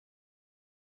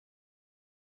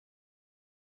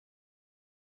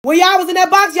When y'all was in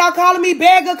that box, y'all calling me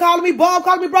beggar, calling me bum,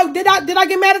 calling me broke. Did I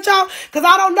get mad at y'all? Because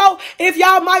I don't know if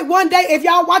y'all might one day, if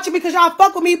y'all watching me because y'all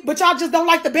fuck with me, but y'all just don't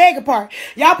like the beggar part.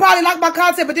 Y'all probably like my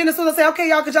content, but then as soon as I say, okay,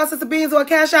 y'all, because y'all Sister Beans or a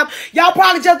Cash App, y'all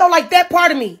probably just don't like that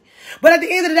part of me. But at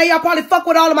the end of the day, y'all probably fuck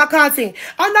with all of my content.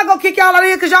 I'm not going to kick y'all out of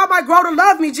here because y'all might grow to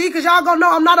love me, G, because y'all going to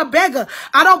know I'm not a beggar.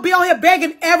 I don't be on here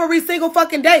begging every single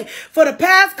fucking day. For the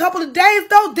past couple of days,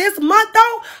 though, this month,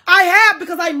 though, I have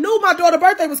because I knew my daughter's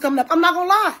birthday was coming up. I'm not going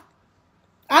to lie.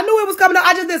 I knew it was coming up.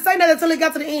 I just didn't say that until it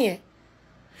got to the end.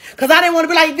 Because I didn't want to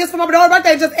be like, this for my daughter's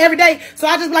birthday just every day. So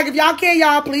I just be like, if y'all care,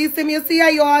 y'all, please send me a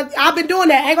CA, y'all. I've been doing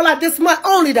that. I ain't going to lie, this month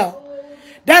only, though.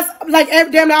 That's like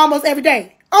damn near almost every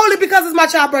day. Only because it's my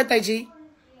child's birthday, G.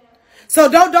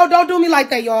 So don't do me like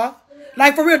that, y'all.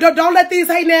 Like, for real, don't let these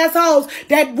hating assholes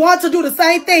that want to do the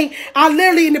same thing. I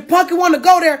literally, and the Pumkin want to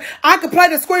go there, I could play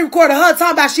the screen recorder her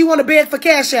talking about she want to beg for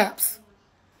cash apps.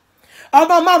 Oh,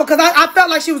 my mama, because I felt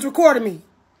like she was recording me.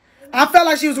 I felt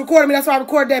like she was recording me. That's why I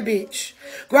recorded that bitch.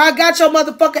 Girl, I got your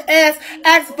motherfucking ass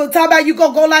asking for talking about you go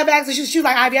live asking. She was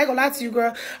like, Ivy, I ain't gonna lie to you,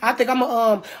 girl. I think I'm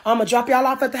gonna drop y'all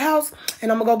off at the house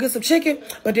and I'm gonna go get some chicken.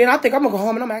 But then I think I'm gonna go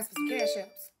home and I'm gonna ask for some cash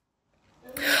apps.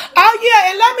 Oh yeah,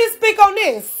 and let me speak on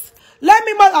this.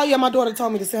 Oh yeah, my daughter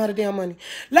told me to send her the damn money.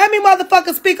 Let me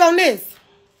motherfucker speak on this.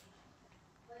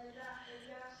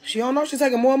 She don't know she's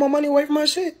taking more and more money away from her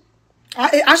shit.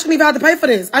 I shouldn't even have to pay for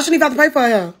this. I shouldn't even have to pay for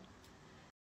her.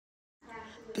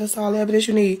 That's all the evidence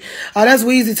you need. Oh, that's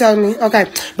Weezy telling me.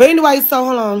 Okay. But anyway, so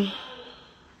hold on.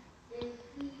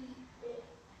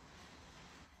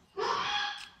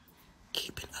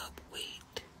 Keeping up with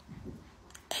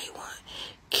A1.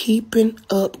 Keeping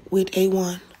up with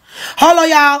A1. Hold on,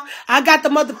 y'all. I got the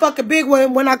motherfucking big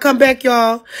one when I come back,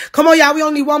 y'all. Come on, y'all. We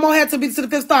only need one more head to be to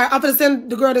the 5th star. I'm finna send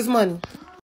the girl this money.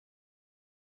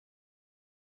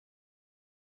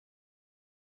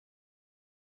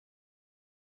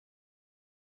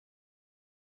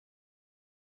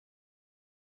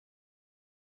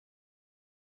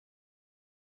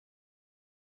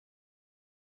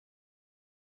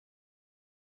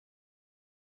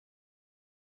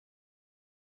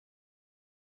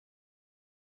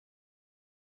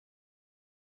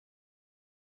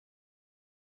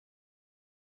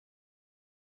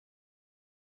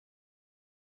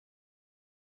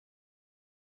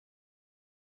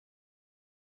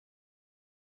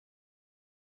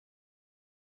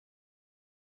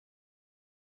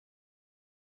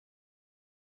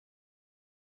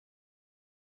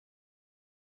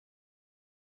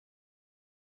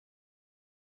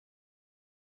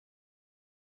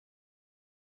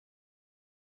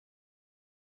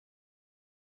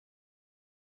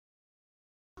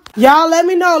 Y'all, let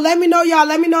me know. Let me know, y'all.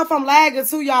 Let me know if I'm lagging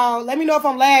too, y'all. Let me know if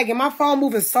I'm lagging. My phone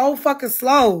moving so fucking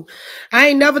slow. I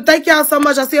ain't never thank y'all so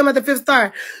much. I see I'm at the 5th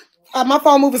star. My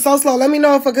phone moving so slow. Let me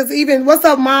know if, because even, what's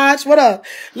up, March? What up?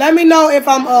 Let me know if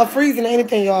I'm freezing or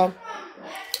anything, y'all.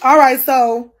 All right,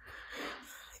 so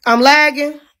I'm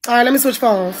lagging. All right, let me switch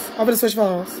phones. I'm gonna switch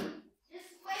phones.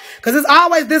 Because it's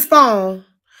always this phone.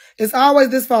 It's always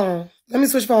this phone. Let me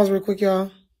switch phones real quick, y'all.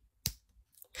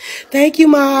 Thank you,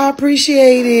 Ma. I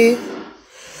appreciate it.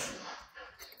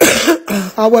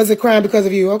 I wasn't crying because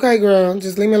of you. Okay, girl.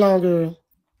 Just leave me alone, girl.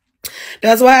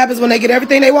 That's what happens when they get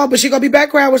everything they want, but she gonna be back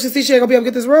crying when she see she ain't gonna be able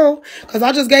to get this room. Because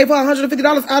I just gave her $150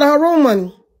 out of her room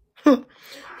money.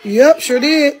 Yep, sure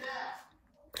did.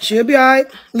 She'll be all right.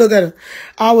 Look at her.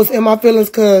 I was in my feelings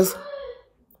because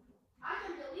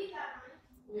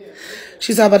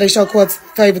she's talking about they show court's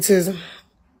favoritism.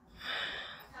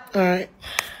 All right.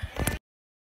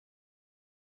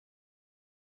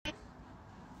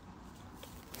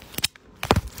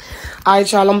 All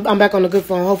right, y'all. I'm back on the good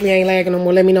phone. Hopefully I ain't lagging no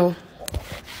more. Let me know.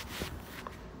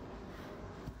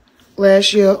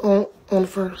 Last year on the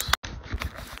 1st.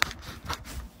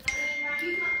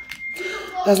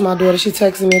 That's my daughter. She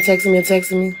texting me and texting me and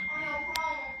texting me.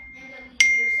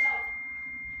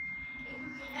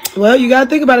 Well, you gotta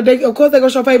think about it. Of course they gonna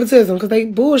show favoritism because they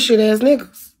bullshit ass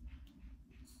niggas.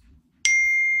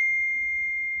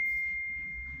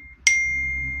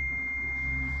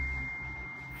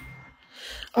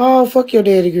 Oh, fuck your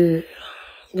daddy, girl.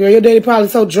 Girl, your daddy probably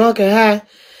so drunk and high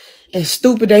and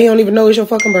stupid that he don't even know it's your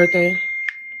fucking birthday.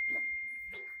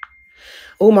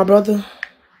 Oh, my brother.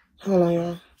 Hold on,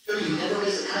 y'all.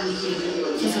 Just turn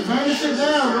this shit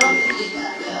down, bro.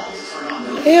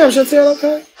 Damn, Chantel,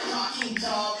 okay? Talking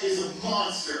Tom is a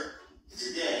monster.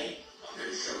 Today, I'm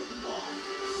gonna show you why.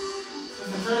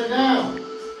 Just turn it down.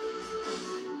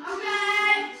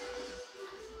 Okay.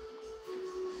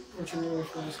 What you doing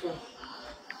for this go?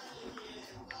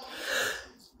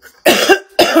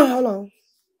 Hold on.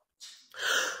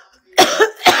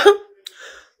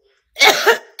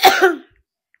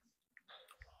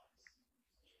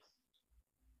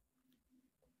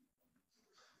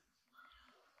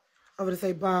 I'm gonna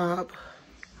say Bob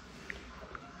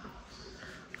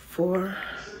for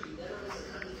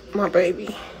my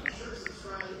baby.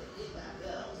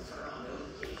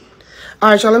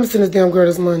 All right, y'all, let me send this damn girl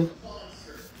this money.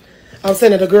 I'm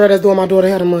sending the girl that's doing my daughter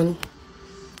had the money.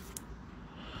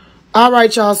 All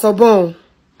right, y'all, so boom.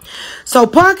 So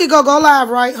Pumkin go live,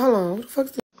 right? Hold on. What the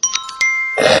fuck's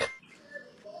this?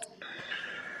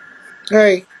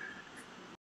 Hey.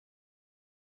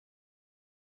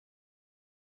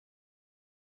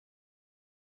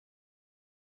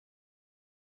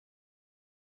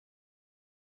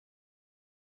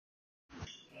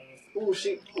 Ooh,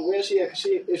 where she at?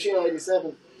 If she on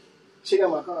 87, she got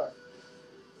my card.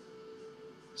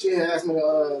 She had asked me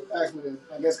to,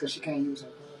 I guess because she can't use her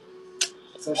card.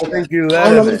 So she got, I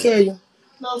don't know what to tell you.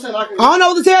 No, I'm saying I don't know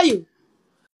what to tell you.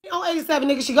 On 87,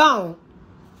 nigga, she gone.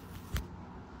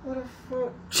 What the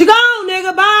fuck? She gone,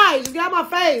 nigga, bye. Just got my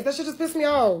face. That shit just pissed me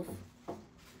off.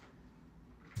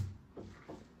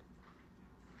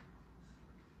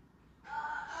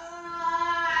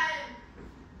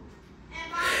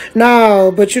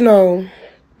 No, but you know,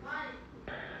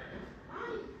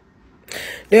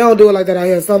 they don't do it like that out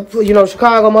here. Some, you know,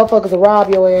 Chicago motherfuckers will rob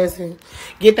your ass and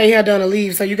get their hair done and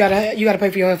leave. So you gotta pay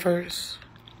for your hair first.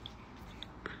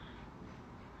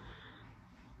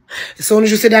 As soon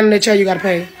as you sit down in that chair, you gotta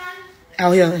pay.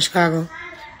 Out here in Chicago.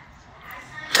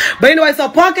 But anyway, so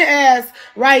Pumkin ass,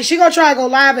 right? She gonna try to go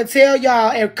live and tell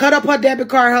y'all and cut up her debit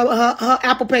card, her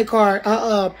Apple Pay card,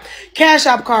 her Cash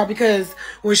App card, because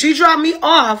when she dropped me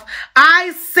off,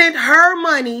 I sent her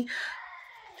money.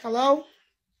 Hello?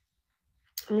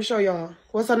 Let me show y'all.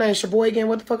 What's her name? Shaboy again?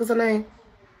 What the fuck is her name?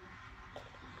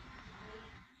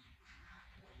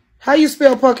 How you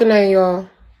spell Pumkin name, y'all?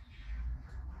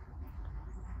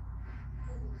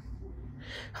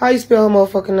 How you spell her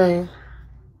motherfucking name?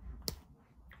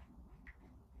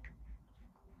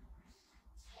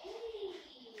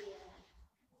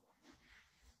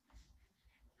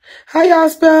 How y'all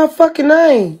spell her fucking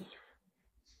name?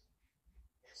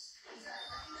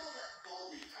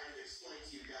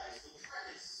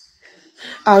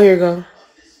 Oh, here you go.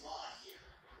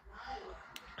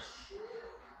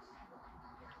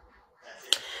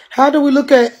 How do we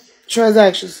look at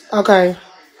transactions? Okay.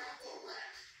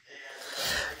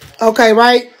 Okay,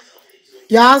 right?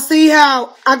 Y'all see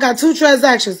how I got 2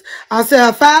 transactions. I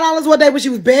sent her $5 one day when she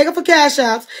was begging for cash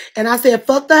apps. And I said,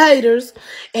 fuck the haters.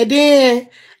 And then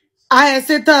I had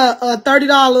sent her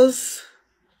 $30.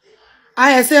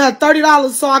 I had sent her $30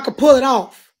 so I could pull it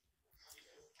off.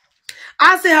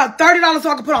 I sent her $30 so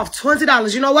I could put off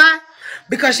 $20. You know why?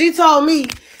 Because she told me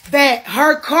that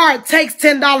her card takes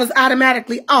 $10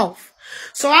 automatically off.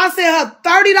 So I sent her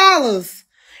 $30.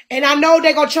 And I know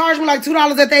they're going to charge me like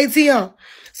 $2 at the ATM.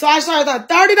 So I charged her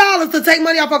 $30 to take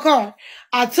money off her card.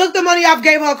 I took the money off,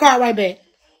 gave her a card right back.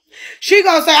 She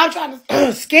gonna say I'm trying to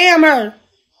scam her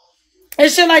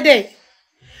and shit like that.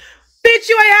 Bitch,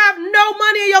 you ain't have no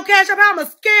money in your cash app. I'ma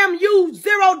scam you,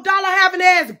 $0 having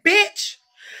ass bitch.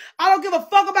 I don't give a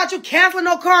fuck about you canceling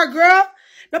no card, girl.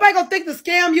 Nobody gonna think to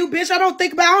scam you, bitch. I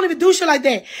don't even do shit like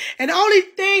that. And the only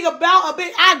thing about a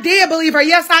bitch, I did believe her.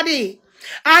 Yes, I did.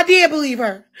 I did believe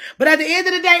her. But at the end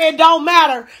of the day, it don't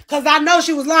matter. Because I know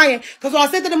she was lying. Because when I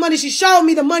sent her the money, she showed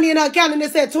me the money in her account and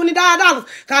it said $29. Because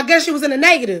I guess she was in the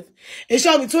negative. It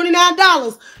showed me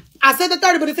 $29. I said the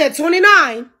 30, but it said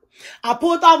 29. I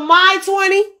pulled off my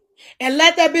 20 and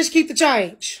let that bitch keep the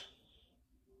change.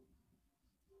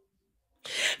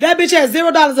 That bitch has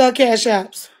 $0 of her cash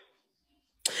apps.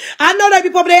 I know they be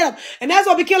pumping their head up. And that's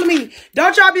what be killing me.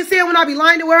 Don't y'all be seeing when I be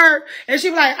lying to her? And she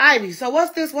be like, Ivy, so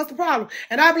what's this? What's the problem?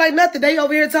 And I be like, nothing. They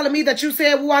over here telling me that you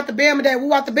said woo out the bam and that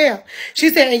woo out the bam. She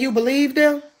said, and you believe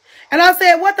them? And I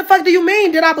said, what the fuck do you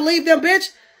mean? Did I believe them, bitch?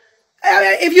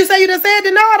 If you say you done said,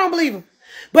 then no, I don't believe them.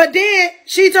 But then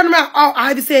she turned around. Oh,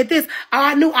 Ivy said this. Oh,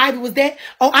 I knew Ivy was that.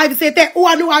 Oh, Ivy said that. Oh,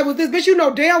 I knew Ivy was this. Bitch, you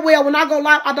know damn well when I go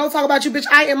live, I don't talk about you, bitch.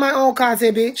 I am my own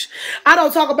content, bitch. I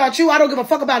don't talk about you. I don't give a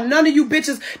fuck about none of you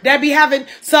bitches that be having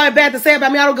something bad to say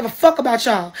about me. I don't give a fuck about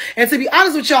y'all. And to be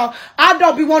honest with y'all, I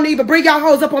don't be wanting to even bring y'all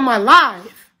hoes up on my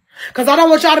live. Because I don't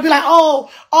want y'all to be like,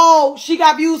 oh, she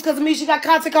got views because of me. She got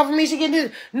content off of me. She getting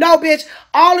this. No, bitch.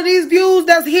 All of these views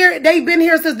that's here, they've been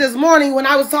here since this morning when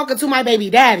I was talking to my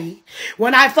baby daddy.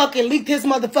 When I fucking leaked his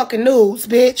motherfucking news,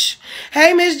 bitch.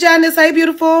 Hey, Miss Janice. Hey,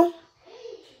 beautiful.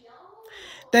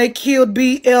 They killed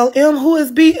BLM. Who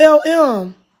is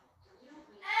BLM?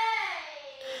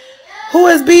 Who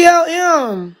is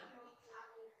BLM?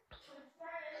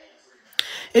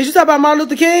 Is you talking about Martin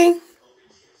Luther King?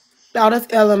 Oh, that's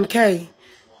LMK.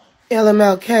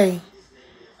 LMLK.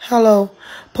 Hello.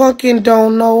 Pumkin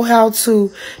don't know how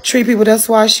to treat people. That's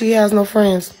why she has no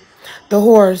friends. The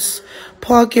horse.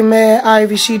 Pumkin mad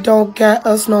Ivy, she don't got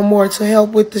us no more to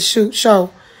help with the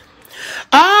show.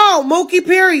 Oh, Mookie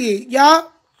period,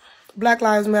 y'all. Black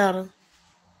Lives Matter.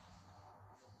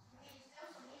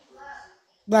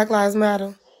 Black Lives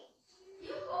Matter.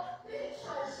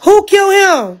 Who killed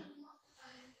him?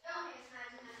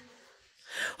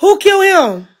 Who killed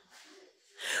him?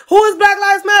 Who is Black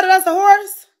Lives Matter? That's a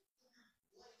horse?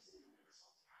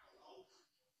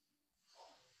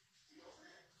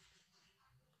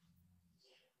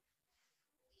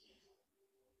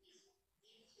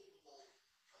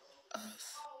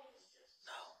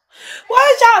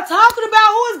 What is y'all talking about?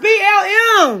 Who is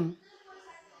BLM?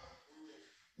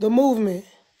 The movement.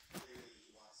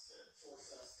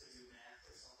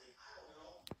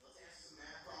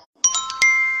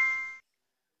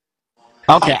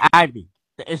 Okay, Ivy.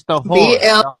 It's the horse.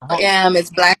 BLM is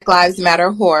Black Lives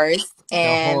Matter horse, The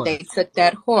and they horse. took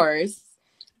that horse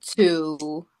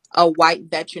to a white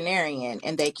veterinarian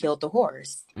and they killed the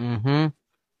horse. Mm-hmm.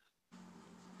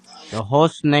 The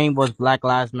horse name was Black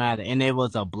Lives Matter, and it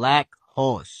was a black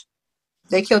horse.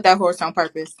 They killed that horse on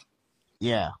purpose.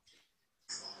 Yeah.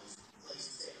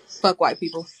 Fuck white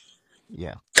people.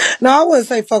 Yeah. No, I wouldn't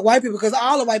say fuck white people because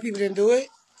all the white people didn't do it.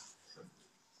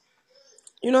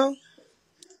 You know?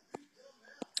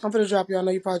 I'm finna drop you. I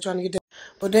know you're probably trying to get down.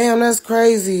 But damn, that's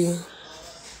crazy.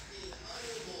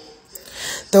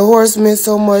 The horse meant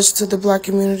so much to the black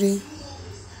community.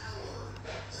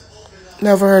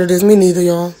 Never heard of this. Me neither,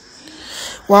 y'all.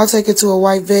 Well, I'll take it to a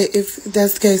white vet if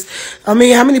that's the case. I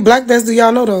mean, how many black vets do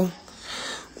y'all know, though?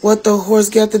 What the horse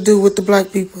got to do with the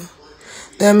black people?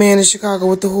 That man in Chicago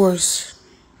with the horse.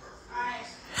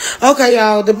 Okay,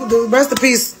 y'all. The rest of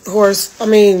peace, horse. I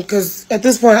mean, because at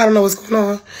this point, I don't know what's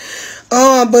going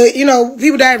on. But, you know,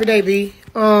 people die every day, B.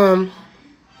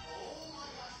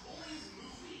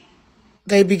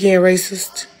 They began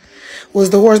racist. Was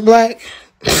the horse black?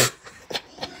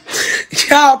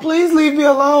 Y'all, please leave me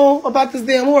alone about this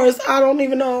damn horse. I don't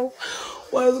even know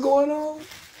what is going on.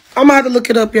 I'm gonna have to look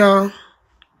it up, y'all.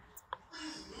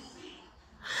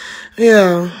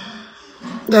 Yeah,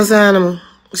 that's an animal.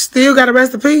 Still got a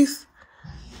rest of peace.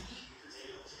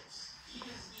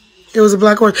 It was a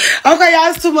black horse. Okay, y'all,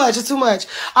 it's too much. It's too much.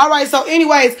 All right, so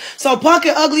anyways, so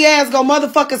Pumkin ugly ass go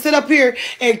motherfucker sit up here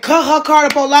and cut her card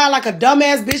up online like a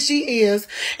dumbass bitch she is.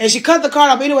 And she cut the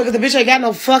card up anyway because the bitch ain't got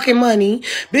no fucking money.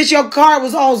 Bitch, your card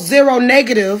was on zero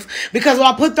negative because when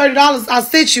I put $30 I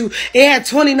sent you, it had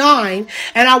 29.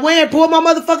 And I went and pulled my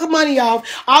motherfucking money off.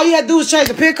 All you had to do was change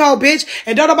the PIN code, bitch.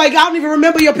 And I don't even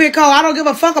remember your PIN code. I don't give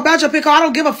a fuck about your PIN code. I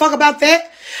don't give a fuck about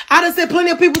that. I done sent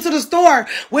plenty of people to the store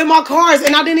with my cards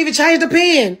and I didn't even change the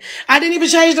pin. I didn't even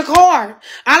change the card.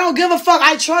 I don't give a fuck.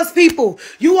 I trust people.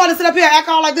 You want to sit up here and act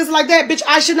all like this and like that, bitch,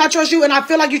 I should not trust you. And I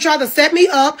feel like you tried to set me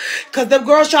up because the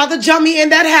girls tried to jump me in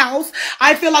that house.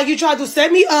 I feel like you tried to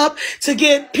set me up to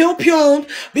get pum-pumed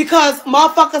because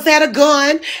motherfuckers had a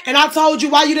gun. And I told you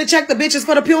why you didn't check the bitches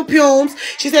for the pum-pums.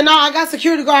 She said, no, I got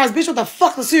security guards. Bitch, what the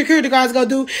fuck the security guards gonna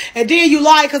do? And then you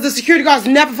lied because the security guards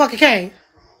never fucking came.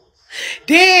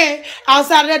 Then,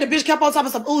 outside of that, the bitch kept on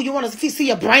talking some, ooh, you want to see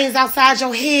your brains outside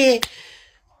your head.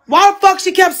 Why the fuck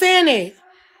she kept saying that?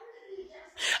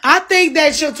 I think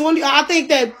that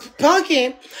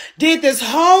Pumkin did this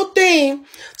whole thing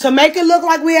to make it look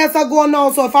like we had something going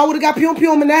on. So if I would have got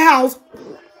Pum in that house,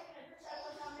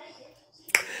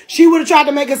 she would have tried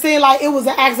to make it seem like it was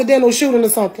an accidental shooting or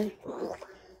something.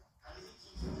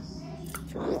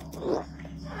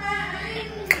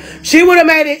 She would have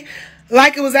made it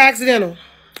like it was accidental.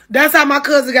 That's how my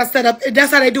cousin got set up.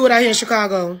 That's how they do it out here in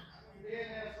Chicago.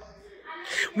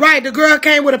 Right, the girl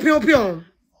came with a pum.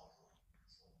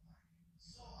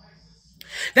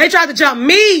 They tried to jump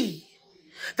me.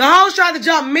 The hoes tried to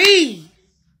jump me.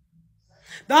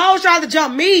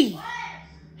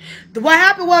 What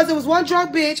happened was it was one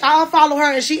drunk bitch. I unfollowed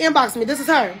her and she inboxed me. This is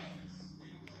her.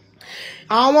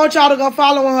 I don't want y'all to go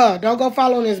following her. Don't go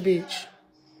following this bitch.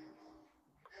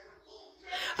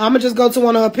 I'm going to just go to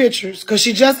one of her pictures. Because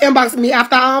she just inboxed me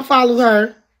after I unfollowed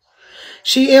her.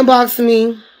 She inboxed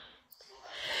me.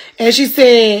 And she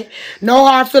said, no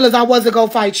hard feelings, I wasn't going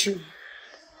to fight you.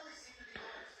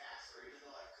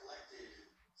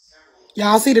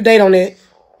 Y'all see the date on it.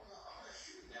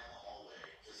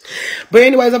 But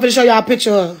anyways, I'm going to show y'all a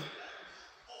picture of her.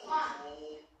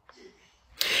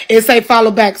 It say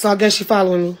follow back, so I guess she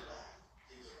following me.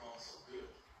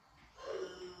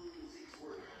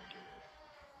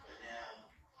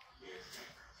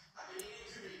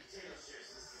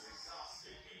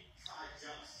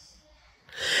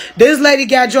 This lady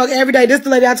got drunk every day. This the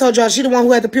lady I told y'all. She the one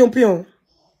who had the pum.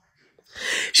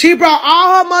 She brought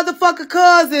all her motherfucking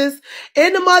cousins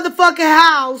in the motherfucking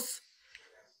house.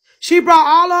 She brought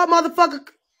all her motherfucking...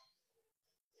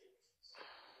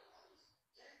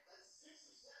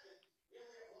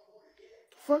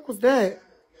 Fuck was that?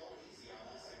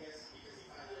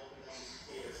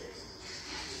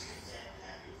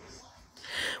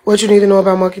 What you need to know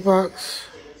about monkeypox?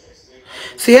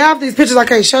 See, half these pictures I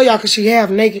can't show y'all because she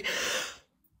half naked.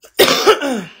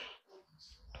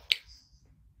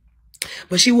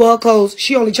 But she wore her clothes.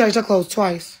 She only changed her clothes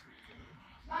twice.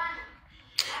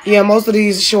 Yeah, most of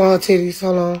these showing her titties.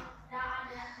 Hold on.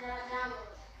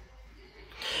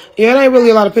 Yeah, it ain't really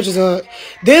a lot of pictures of her.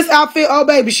 This outfit, oh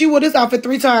baby, she wore this outfit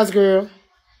 3 times, girl.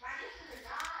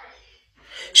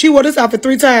 She wore this outfit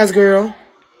 3 times, girl.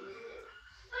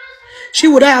 She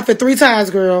wore that outfit 3 times,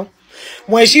 girl.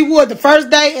 When she wore it the first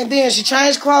day, and then she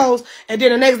changed clothes, and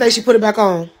then the next day she put it back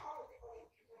on.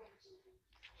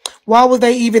 Why was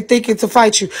they even thinking to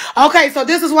fight you? Okay, so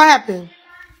this is what happened.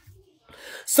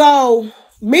 So,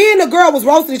 me and the girl was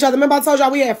roasting each other. Remember I told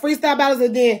y'all we had freestyle battles,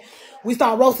 and then we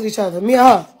started roasting each other, me and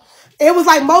her. It was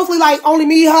like mostly like only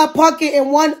me, her, Pumkin,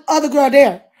 and one other girl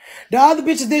there. The other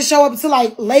bitches didn't show up until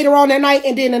like later on that night,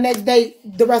 and then the next day,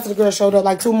 the rest of the girls showed up,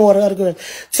 like 2 more of the other girls.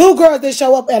 2 girls didn't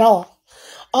show up at all.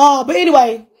 But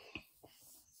anyway,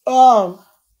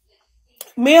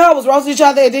 me and her was roasting each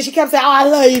other, and then she kept saying, "Oh, I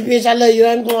love you, bitch. I love you."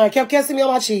 I'm going. Kept kissing me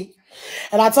on my cheek.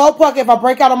 And I told Puck if I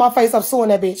break out on my face, I'm suing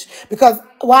that bitch. Because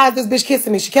why is this bitch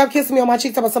kissing me? She kept kissing me on my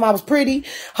cheek, telling me somebody I was pretty.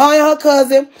 Her and her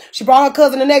cousin. She brought her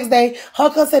cousin the next day. Her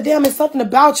cousin said, "Damn, it's something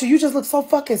about you. You just look so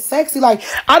fucking sexy." Like,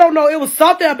 I don't know. It was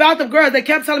something about them girls. They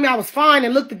kept telling me I was fine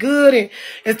and looked good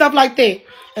and stuff like that.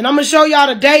 And I'm going to show y'all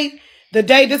the day. The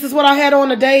day. This is what I had on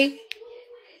the day.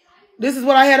 This is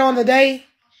what I had on the day.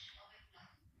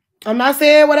 I'm not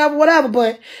saying whatever,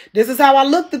 but this is how I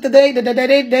looked at the day.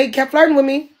 They kept flirting with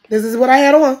me. This is what I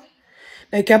had on.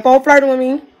 They kept on flirting with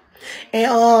me. And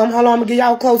hold on, I'm gonna give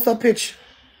y'all a close-up picture.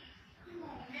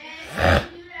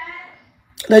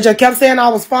 They just kept saying I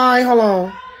was fine. Hold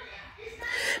on.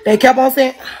 They kept on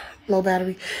saying low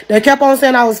battery. They kept on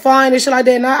saying I was fine and shit like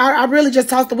that. And I really just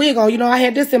tossed the wig on. You know, I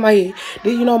had this in my head.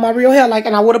 You know, my real hair, like,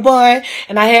 and I wore a bun,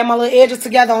 and I had my little edges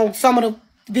together on some of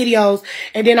the videos,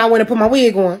 and then I went and put my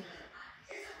wig on.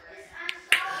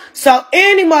 So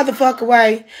any motherfucker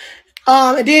way.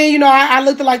 And then, you know, I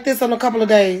looked like this on a couple of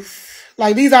days.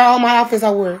 Like, these are all my outfits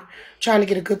I wore. Trying to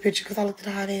get a good picture because I looked at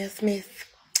a hot ass mess.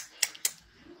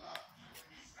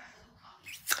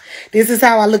 This is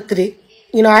how I looked at it.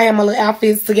 You know, I had my little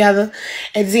outfits together.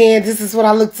 And then this is what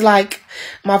I looked like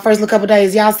my first little couple of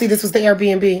days. Y'all see this was the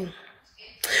Airbnb.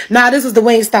 Nah, this was the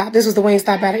Wingstop. This was the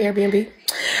Wingstop out of Airbnb.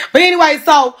 But anyway,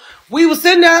 so we was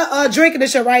sitting there drinking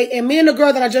this shit, right? And me and the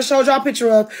girl that I just showed y'all a picture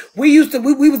of, we was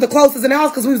the closest in the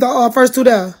house because we was the first 2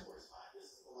 there.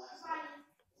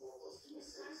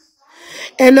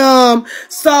 And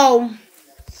so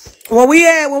when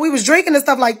we was drinking and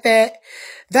stuff like that,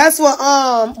 that's what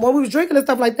when we was drinking and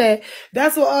stuff like that,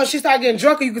 that's what she started getting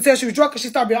drunk, and you could tell she was drunk, and she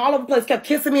started being all over the place, kept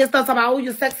kissing me and stuff, talking about, "Oh,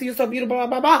 you're sexy, you're so beautiful, blah,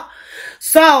 blah, blah."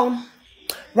 So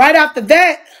right after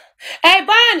that, hey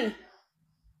Bonnie,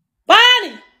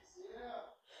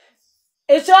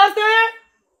 is Sean still here?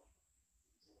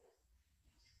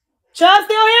 Sean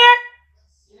still here?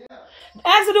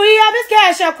 Ask him, do he have his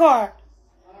Cash App card?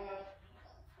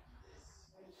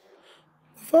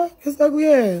 Fuck his ugly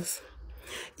ass.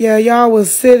 Yeah, y'all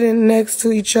was sitting next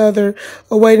to each other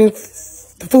awaiting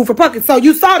the food for Pumkin. So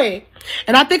you saw that.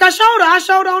 And I think I showed her. I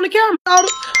showed her on the camera.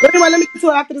 But anyway, let me get to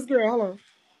her after this girl. Hold on.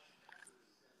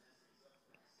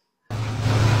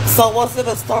 So what's the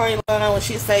storyline when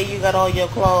she say you got all your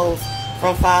clothes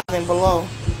from 5 and below?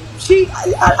 He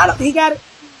got it.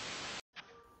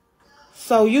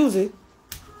 So use it.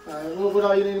 Alright, what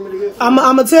all you need me to get? I'm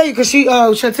gonna tell you because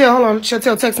Chantel, hold on.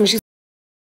 Chantel texted me. She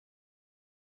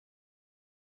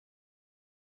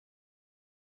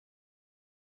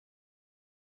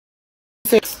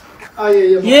said, Oh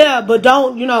yeah. yeah, but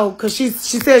don't, you know, because she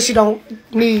said she don't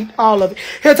need all of it.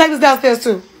 Here, take this downstairs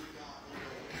too.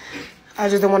 I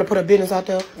just don't want to put her business out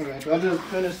there. Okay, so I just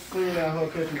finished cleaning out her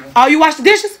kitchen. Oh, you wash the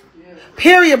dishes? Yeah.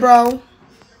 Period, bro.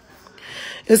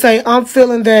 It say, "I'm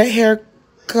feeling that hair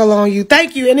color on you."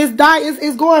 Thank you. And it's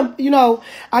it's going, you know,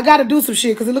 I got to do some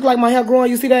shit because it look like my hair growing.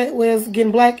 You see that? Where it's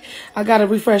getting black? I got to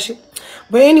refresh it.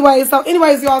 But anyways,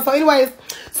 y'all.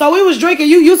 So we was drinking.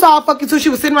 You saw her fucking too. She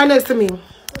was sitting right next to me.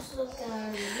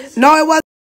 No, it wasn't.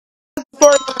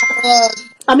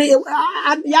 I mean,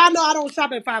 y'all know I don't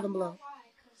shop at 5 and below.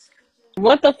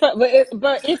 What the fuck?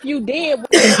 But if you did, what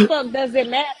the fuck does it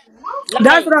matter? That's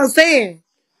Like, what I'm saying.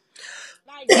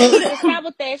 Like, they need to stop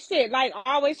with that shit. Like,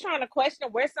 always trying to question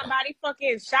where somebody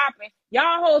fucking shopping.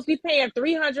 Y'all hoes be paying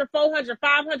 $300, $400,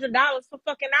 $500 for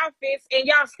fucking outfits, and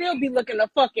y'all still be looking a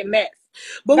fucking mess.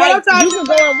 But what I'm Like, trying to you say can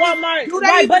go in is, Walmart, do they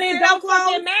right? even But it sell don't clothes?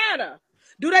 fucking matter.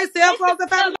 Do they They sell clothes at sell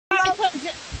Family like Dollar?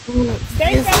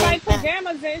 they Excuse sell me. like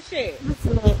pajamas and shit.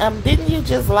 Listening. Didn't you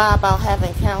just lie about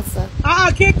having cancer?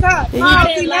 Kick her. Did you I No,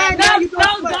 just see, didn't lie. now, No, now you doing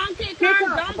too no, much. don't kick Kick her.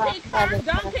 her. lie Don't about kick her. having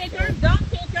Don't kick her. cancer? Don't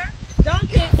kick her. Don't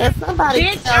kick Can her. somebody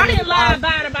Bitch, tell I me didn't why lie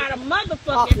about a motherfucking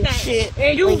talking thing. shit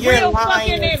And when you you're real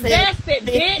lying fucking and saying, invested,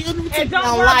 bitch, bitch. you need to And be don't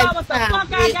on worry about what the lifetime, fuck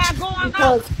I bitch, got going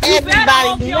on. because You better everybody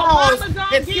hope your knows mama don't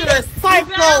that get you're it. a You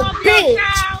better psycho hope your bitch.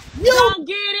 child You don't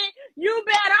get it. You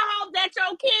better hope that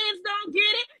your kids don't get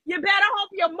it. You better hope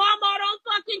your mama don't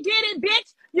fucking get it,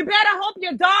 bitch. You better hope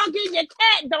your dog and your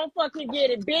cat don't fucking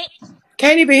get it, bitch.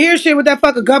 Can't even hear shit with that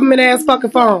fucking government ass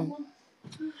fucking phone.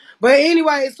 But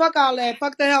anyways, fuck all that.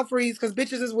 Fuck the hell freeze, because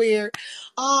bitches is weird.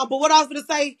 But what I was gonna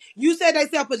say, you said they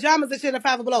sell pajamas and shit at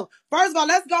Five and Below. First of all,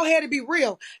 let's go ahead and be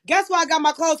real. Guess where I got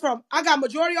my clothes from? I got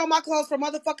majority of my clothes from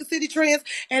motherfucking City Trends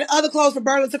and other clothes from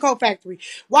Burlington Coat Factory.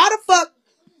 Why the fuck,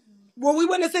 when we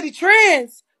went to City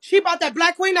Trends, she bought that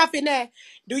Black Queen outfit now.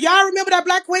 Do y'all remember that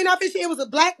Black Queen outfit? It was a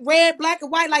black, red, black,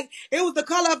 and white. Like, it was the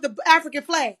color of the African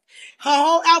flag. Her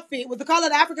whole outfit was the color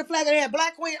of the African flag, and it had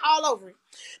Black Queen all over it.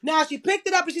 Now, she picked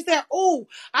it up and she said, "Ooh,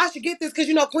 I should get this because,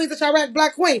 you know, Queen's a Chirac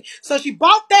Black Queen." So she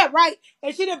bought that, right?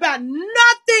 And she didn't buy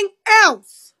nothing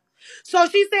else. So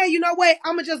she said, "You know what?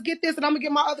 I'm going to just get this and I'm going to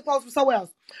get my other clothes from somewhere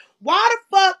else." Why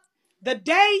the fuck, the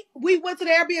day we went to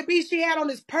the Airbnb, she had on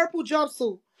this purple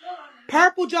jumpsuit.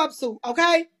 Purple jumpsuit,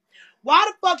 okay? Why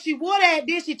the fuck she wore that?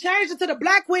 Then she changed it to the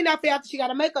Black Queen outfit after she got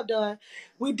her makeup done.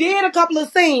 We did a couple of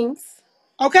scenes,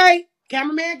 okay?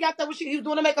 Cameraman got that when he was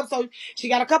doing the makeup, so she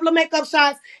got a couple of makeup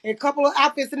shots and a couple of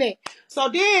outfits in it. So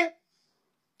then,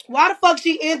 why the fuck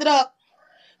she ended up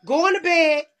going to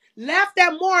bed, left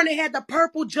that morning, had the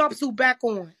purple jumpsuit back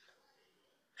on.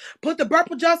 Put the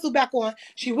purple jumpsuit back on.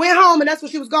 She went home, and that's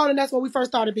when she was gone, and that's when we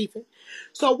first started beefing.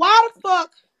 So why the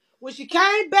fuck, when she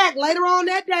came back later on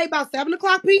that day, about 7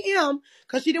 o'clock p.m.,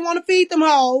 because she didn't want to feed them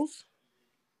hoes,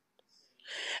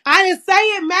 I didn't say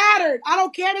it mattered. I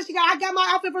don't care that I got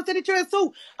my outfit from City Trends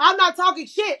too. I'm not talking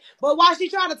shit. But while she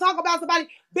trying to talk about somebody,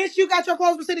 bitch, you got your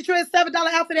clothes from City Trends, $7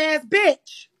 outfit ass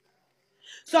bitch.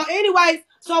 So anyways,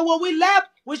 so when we left,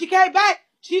 when she came back,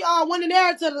 she went in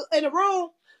there in the room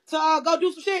to go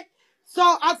do some shit. So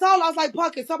I told her, I was like,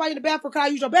 "Pumpkin, somebody in the bathroom, can I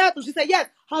use your bathroom?" She said yes.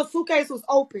 Her suitcase was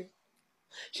open.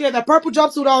 She had that purple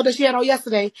jumpsuit on that she had on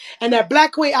yesterday, and that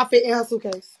Black Queen outfit in her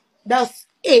suitcase. That's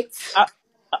it.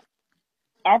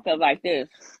 I feel like this.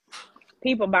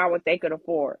 People buy what they could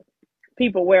afford.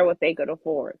 People wear what they could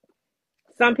afford.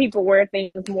 Some people wear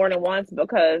things more than once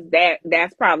because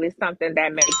that's probably something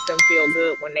that makes them feel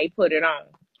good when they put it on.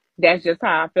 That's just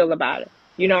how I feel about it.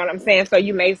 You know what I'm saying? So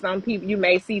you may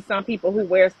see some people who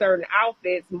wear certain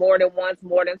outfits more than once,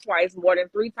 more than twice, more than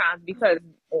three times because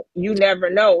you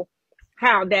never know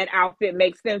how that outfit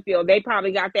makes them feel. They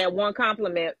probably got that one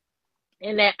compliment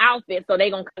in that outfit, so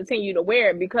they're gonna continue to wear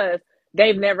it because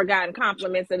they've never gotten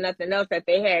compliments or nothing else that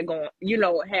they had going,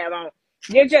 have on.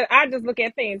 I just look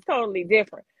at things totally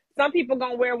different. Some people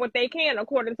gonna wear what they can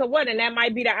according to what, and that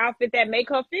might be the outfit that make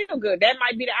her feel good. That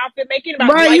might be the outfit making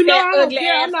about Right, like you know that I don't ugly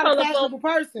care. I'm ass not a colorful. fashionable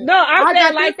person. No, I I said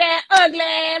got this. like that ugly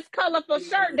ass colorful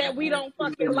shirt that we don't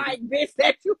fucking like, bitch,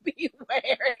 that you be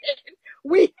wearing.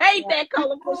 We hate that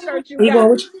colorful shirt you You got. going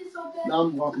with you? Now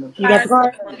I'm walking up. You got the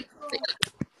card?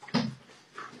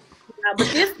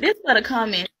 But this for the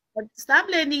comment. Stop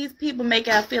letting these people make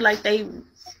out feel like they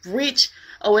rich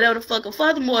or whatever the fuck. And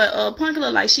furthermore, Punk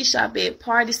look like she shop at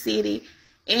Party City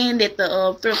and at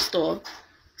the thrift store.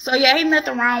 So yeah, ain't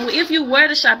nothing wrong with if you were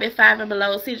to shop at Five and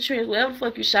Below, City Trends, wherever the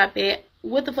fuck you shop at.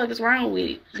 What the fuck is wrong with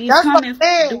it? These That's what comments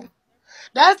I'm do. saying.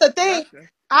 That's the thing. Nothing.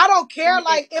 I don't care.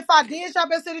 Like, if I did shop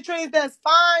at City Trends, that's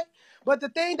fine. But the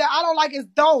thing that I don't like is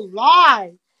don't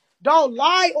lie. Don't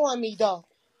lie on me, though.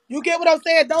 You get what I'm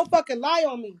saying? Don't fucking lie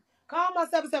on me. Call my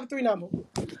 773 number.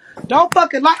 Don't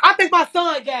fucking lie. I think my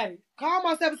son got it. Call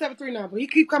my 773 number. He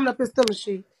keep coming up and stealing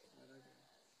shit.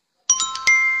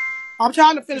 I'm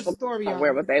trying to finish the People story, don't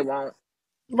wear y'all. what they want.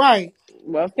 Right.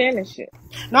 Well, finish it.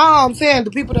 No, I'm saying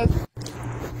the people that...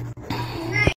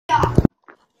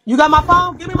 You got my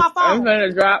phone? Give me my I'm phone.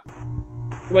 gonna drop.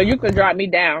 Well, you could drop me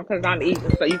down because I'm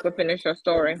eating, so you could finish your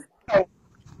story.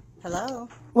 Hello.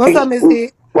 What's up, Miss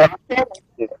Ed?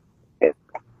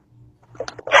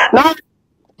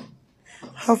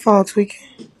 Her phone tweaking.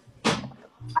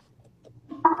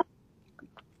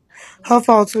 Her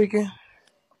phone tweaking.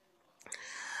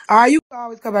 All right, you can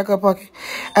always come back up, okay.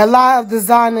 A lot of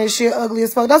designer shit ugly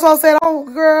as fuck. That's what I said. Oh,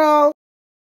 girl.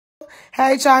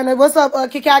 Hey, China. What's up,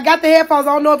 Kiki? I got the headphones.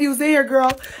 I don't know if you was in here,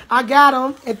 girl. I got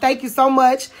them. And thank you so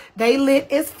much. They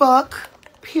lit as fuck.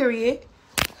 Period.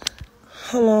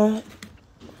 Hold on.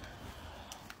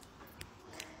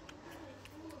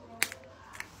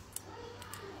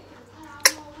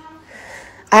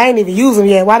 I ain't even use them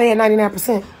yet. Why they at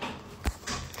 99%?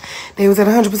 They was at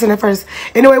 100% at first.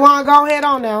 Anyway, wanna go ahead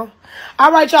on now.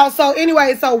 All right, y'all. So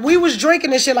anyway, so we was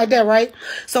drinking and shit like that, right?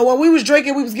 So when we was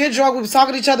drinking, we was getting drunk, we was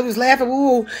talking to each other, we was laughing,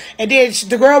 woo, and then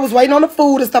the girl was waiting on the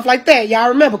food and stuff like that. Y'all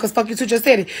remember? Cause fuck you two just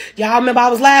said it. Y'all remember I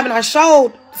was laughing. I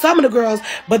showed some of the girls,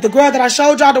 but the girl that I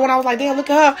showed y'all, the one I was like, damn, look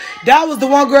at her. That was the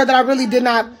one girl that I really did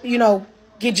not,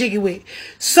 get jiggy with.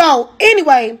 So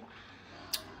anyway,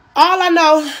 all I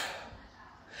know,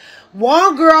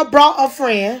 one girl brought a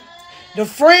friend. The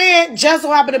friend just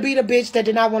so happened to be the bitch that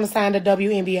did not want to sign the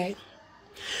WNBA.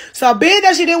 So being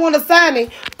that she didn't want to sign it,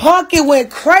 Pumkin went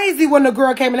crazy when the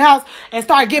girl came in the house and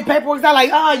started getting paperwork out like,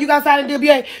 you got to sign the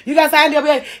WNBA. You got to sign the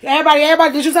WNBA.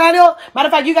 Everybody, did you sign it? Matter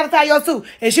of fact, you got to sign yours too.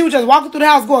 And she was just walking through the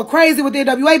house going crazy with the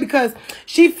NWA because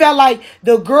she felt like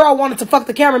the girl wanted to fuck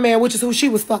the cameraman, which is who she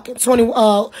was fucking.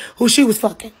 Who she was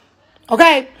fucking.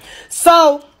 Okay?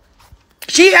 So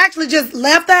she actually just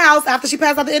left the house after she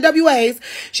passed out the NWAs.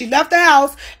 She left the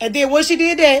house, and then when she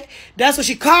did that, that's when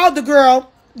she called the girl.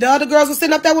 The other girls were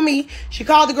sitting up there with me. She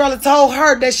called the girl and told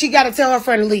her that she got to tell her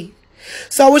friend to leave.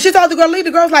 So when she told the girl to leave,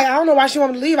 the girl was like, I don't know why she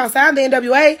want me to leave. I signed the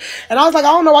NWA. And I was like, I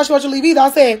don't know why she wants you to leave either.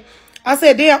 I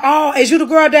said, damn, is you the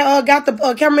girl that got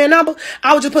the cameraman number?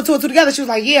 I would just put two and two together. She was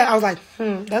like, yeah. I was like,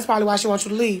 that's probably why she wants you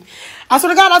to leave. I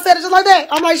swear to God, I said it just like that.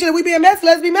 I'm like, shit, we being messy.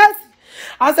 Let's be messy.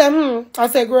 I said,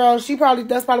 girl,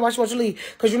 that's probably why she wants you to leave.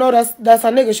 Because you know that's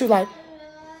her nigga. She was like,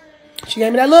 she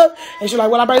gave me that look. And she was like,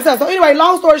 well, I better say. So anyway,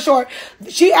 long story short,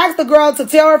 she asked the girl to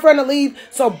tell her friend to leave.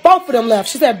 So both of them left.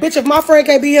 She said, bitch, if my friend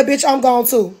can't be here, bitch, I'm gone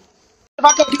too. If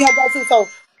I can't be here, I'm gone too. So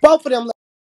both of them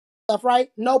left,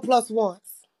 right? No plus ones.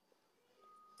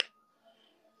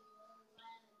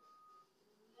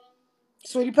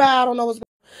 Sweetie pie, I don't know what's going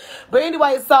on. But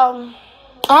anyway, so,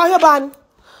 all here, Bonnie.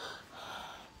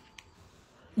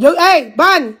 Yo, hey,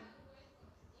 Bonnie.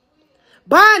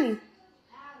 Bonnie.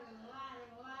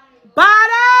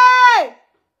 Bonnie!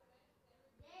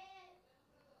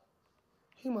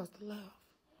 He must have left.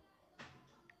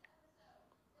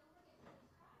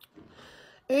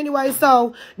 Anyway,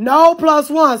 so no plus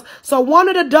ones. So one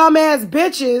of the dumbass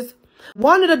bitches,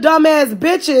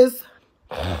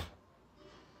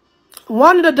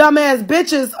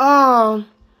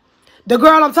 the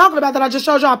girl I'm talking about that I just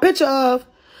showed y'all a picture of,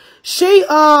 she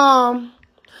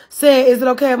said, is it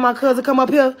okay if my cousin come up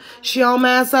here? She don't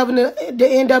mind serving the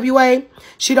NWA.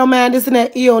 She don't mind this and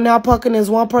that. Now Pumkin is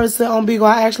one person on bigo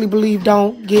I actually believe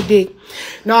don't get dick.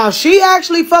 No, she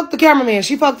actually fucked the cameraman.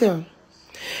 She fucked him.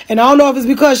 And I don't know if it's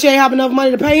because she ain't have enough money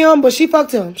to pay him, but she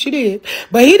fucked him. She did.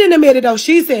 But he didn't admit it, though.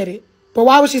 She said it. But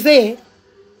why would she say it?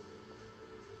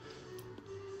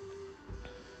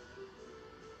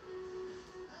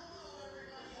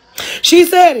 She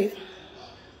said it.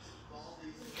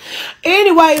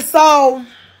 Anyway, so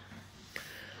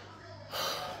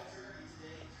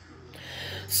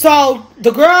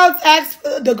the girls asked,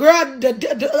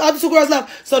 the other two girls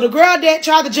left. So the girl that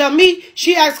tried to jump me,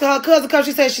 she asked her cousin because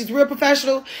she said she's real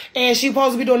professional and she's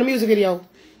supposed to be doing the music video.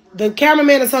 The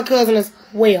cameraman is her cousin as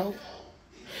well.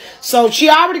 So she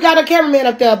already got her cameraman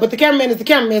up there, but the cameraman is the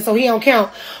cameraman, so he don't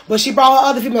count. But she brought her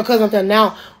other female cousin up there.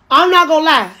 Now, I'm not gonna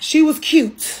lie, she was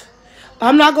cute.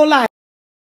 I'm not gonna lie.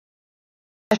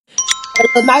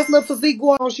 A nice little physique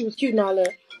going on, she was cute and all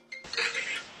that.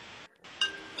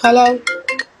 Hello?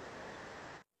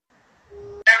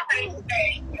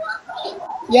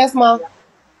 Yes, Mom.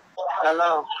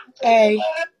 Hello. Hey. Yeah,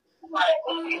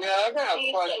 I got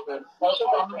a question.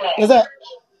 What's up?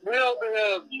 We over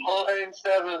here on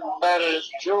 87 Batters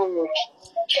Junior.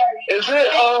 Is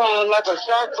it like a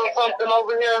shark or something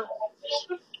over here?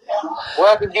 Where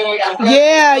I can give me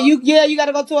some you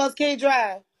gotta go towards King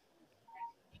Drive.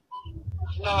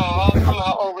 No, I'm talking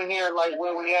about over here, like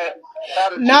where we at.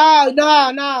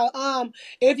 No.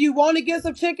 If you want to get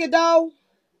some chicken though,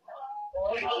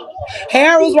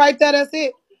 Harold's right there. That's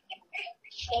it.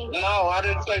 No, I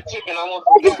didn't say chicken. I want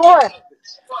some chicken.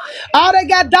 Oh, they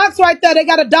got docks right there. They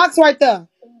got a docks right there.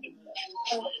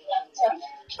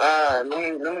 Alright,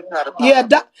 let me try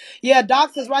to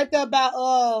docks is right there by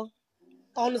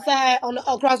on the side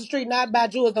across the street, not by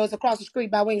Jewels though. It's across the street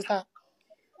by Wingstop.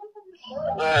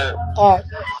 Alright. All right.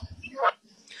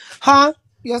 Huh?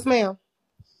 Yes, ma'am.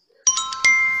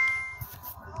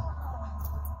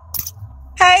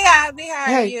 Hey, Ivy, how are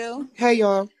Hey, you? hey,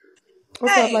 y'all.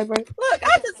 What's up, Hey, like, bro? look,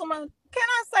 I just want. Can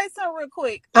I say something real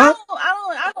quick? Huh?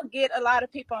 I don't get a lot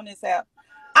of people on this app.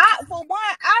 For one,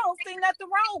 I don't see nothing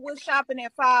wrong with shopping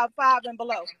at five and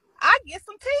below. I get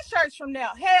some T-shirts from there.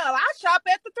 Hell, I shop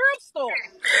at the thrift store.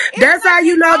 It's That's how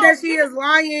you nothing know that wrong. she is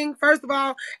lying, first of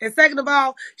all. And second of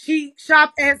all, she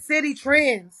shopped at City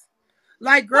Trends.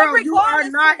 Like, But girl, you are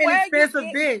regardless to not an where you expensive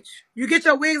get, bitch. You get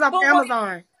your wigs off but what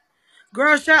Amazon.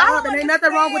 Girl, shut I up. And don't ain't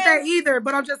nothing wrong with that understand, either.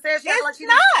 But I'm just saying she act like it's she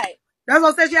this. not. That's what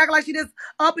I'm saying. She act like she this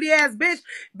uppity ass bitch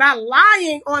by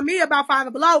lying on me about Five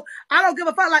and Below. I don't give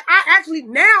a fuck. Like, I actually,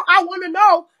 now I want to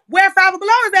know where Five and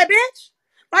Below is at, bitch.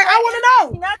 Like, I But want to it's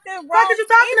know. nothing Fuck wrong, is you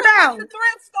talking even with the about?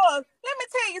 thrift stores. Let me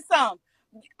tell you something.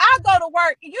 I go to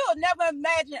work. You'll never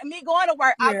imagine me going to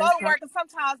work. I Yeah. go to work, and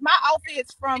sometimes my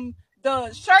outfits from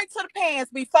the shirt to the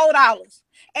pants be $4,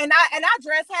 and I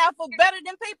dress half of better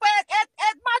than people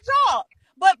at my job.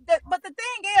 But the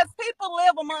thing is, people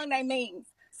live among their means.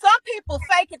 Some people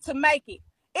fake it to make it.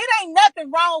 It ain't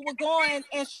nothing wrong with going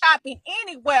and shopping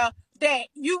anywhere that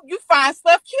you find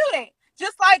stuff cute at.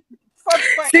 Just like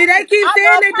for See, they instance, keep I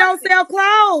saying love they don't purses. sell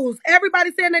clothes.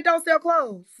 Everybody's saying they don't sell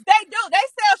clothes. They do. They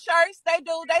sell shirts. They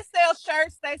do. They sell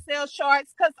shirts. They sell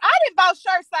shorts. Cause I didn't buy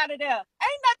shirts out of there.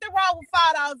 Ain't nothing wrong with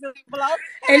 $5 and below.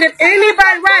 And And let if me tell y'all anybody,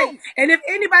 something right, too. and if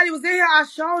anybody was in here, I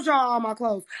showed y'all all my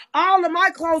clothes. All of my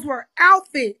clothes were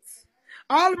outfits.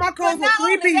 All of my But clothes were not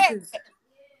three only that, pieces.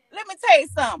 let me tell you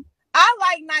something. I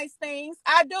like nice things.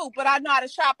 I do, but I know how to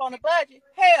shop on a budget.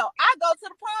 Hell, I go to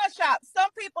the pawn shop. Some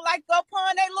people like to go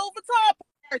pawn their Louis Vuitton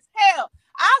purse. Hell,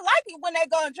 I like it when they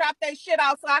go and drop their shit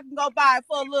out so I can go buy it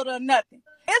for a little or nothing.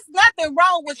 It's nothing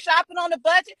wrong with shopping on a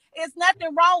budget. It's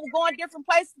nothing wrong with going different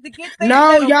places to get things No,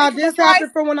 at a y'all, reasonable this price.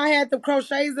 happened from when I had the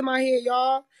crochets in my head,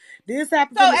 y'all. This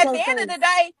happened So from the at the end of crochets. the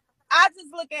day, I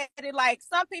just look at it like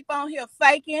some people on here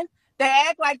faking. They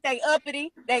act like they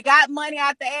uppity. They got money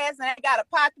out the ass and they got a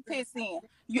pot to piss in.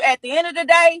 You at the end of the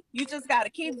day, you just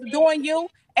gotta keep doing you,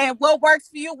 and what works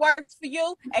for you,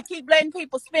 and keep letting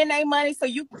people spend their money so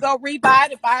you can go rebuy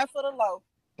it and buy it for the low.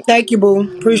 Thank you, boo.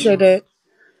 Appreciate that.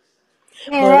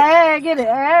 But Hey, get it.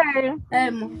 Hey.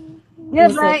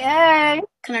 Get it, what's up? back. Hey.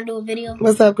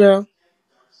 What's up, girl?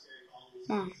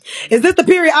 Is this the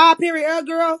period I period L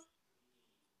girl?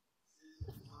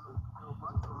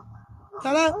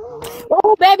 Hello?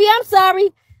 Oh, baby, I'm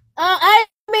sorry. I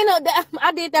mean,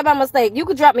 I did that by mistake. You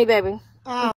could drop me, baby.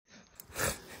 I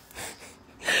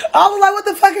was like, what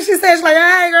the fuck is she saying? She's like,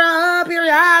 hey, girl,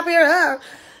 period, period.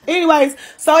 Anyways,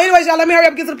 y'all, let me hurry up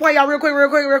and get to the point, y'all, real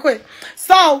quick.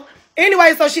 So,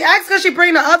 anyway, so she asked because she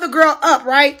bring the other girl up,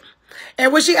 right?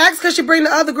 And when she asked because she bring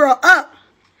the other girl up,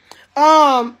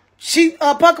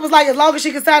 Pucker was like, as long as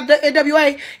she can sign the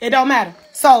NWA, it don't matter.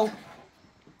 So,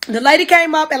 the lady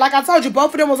came up, and like I told you,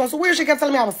 both of them was on some weird shit. Kept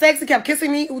telling me I was sexy, kept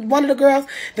kissing me with one of the girls.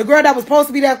 The girl that was supposed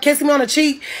to be there kissing me on the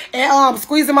cheek and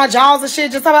squeezing my jaws and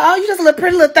shit. Just talking about, oh, you just a little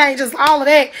pretty little thing, just all of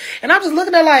that. And I'm just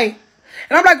looking at like,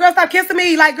 and I'm like, girl, stop kissing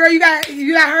me. Like, girl, you got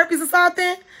herpes or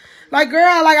something? Like,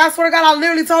 girl, like, I swear to God, I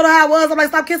literally told her how it was. I'm like,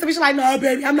 stop kissing me. She's like, no,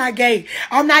 baby, I'm not gay.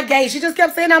 I'm not gay. She just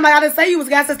kept saying that. I'm like, I didn't say you was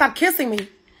gay. I said, stop kissing me.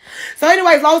 So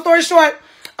anyways, long story short,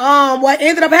 what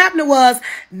ended up happening was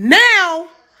now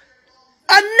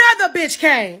another bitch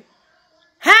came.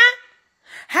 Huh?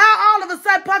 How all of a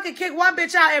sudden Pumpkin kicked one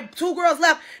bitch out and two girls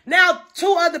left. Now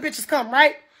two other bitches come,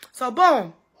 right? So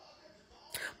boom.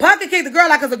 Pumpkin kicked the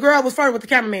girl out because the girl was flirting with the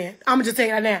cameraman. I'm going to just tell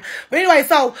you that now. But anyway,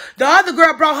 so the other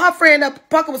girl brought her friend up.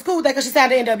 Pumpkin was cool with that because she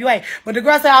signed the NWA. But the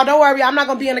girl said, oh, don't worry. I'm not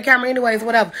going to be in the camera anyways,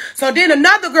 whatever. So then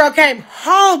another girl came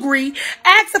hungry,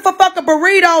 asking for fucking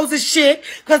burritos and shit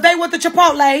because they went to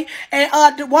Chipotle.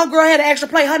 And the one girl had an extra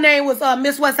plate. Her name was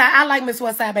Miss Westside. I like Miss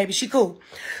Westside, baby. She cool.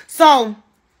 So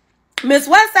Miss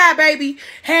Westside, baby,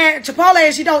 had Chipotle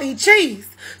and she don't eat cheese.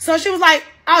 So she was like,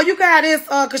 oh, you can have this,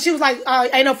 because she was like,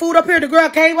 ain't no food up here. The girl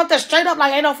came up there straight up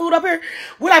like, ain't no food up here.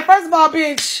 We're like, first of all,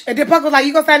 bitch. And then Pucker was like,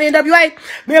 you gonna sign the NWA?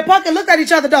 Me and Pucker looked at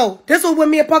each other, though. This was when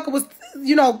me and Pucker was,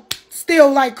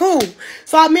 still, like, cool.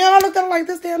 So, I looked at her like,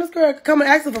 this girl coming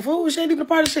asking for food. She ain't even a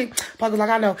part of shit. Pucker was like,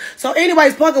 I know. So,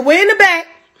 anyways, Pucker went in the back.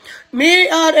 Me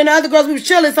and the other girls, we was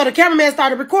chilling, so the cameraman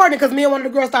started recording because me and one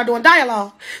of the girls started doing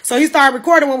dialogue. So he started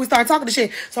recording when we started talking to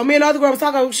shit. So me and the other girl was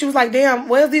talking, she was like, damn,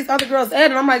 where's these other girls at?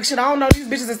 And I'm like, shit, I don't know, these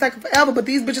bitches is taking forever, but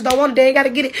these bitches don't want it, they ain't got to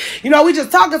get it. We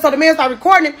just talking, so the man started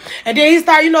recording, and then he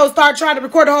started trying to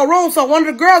record the whole room, so one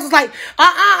of the girls was like,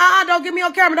 don't get me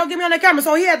on camera, don't get me on that camera,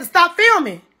 so he had to stop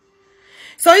filming.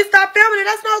 So he stopped filming, and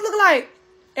that's what it was looking like.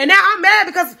 And now I'm mad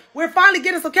because we're finally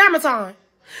getting some camera time.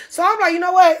 So I'm like, you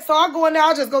know what? So I go in there,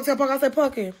 I just go tell Pumkin, I said,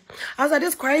 Pumkin, I was like,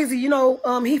 this crazy, you know,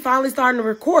 he finally starting to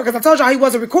record, because I told y'all he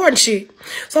wasn't recording shit.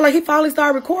 So like he finally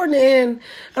started recording, and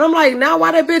I'm like, now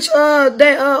why that bitch,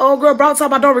 old girl brought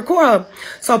something, I don't record her.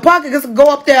 So Pumkin just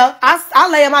go up there, I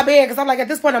lay in my bed, because I'm like, at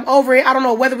this point I'm over it, I don't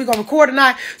know whether we gonna record or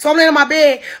not. So I'm laying in my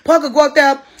bed, Pumkin go up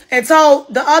there and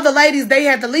told the other ladies they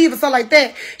had to leave or something like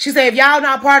that. She said, if y'all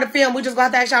not part of the film, we just gonna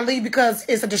have to actually leave because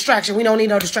it's a distraction. We don't need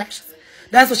no distractions.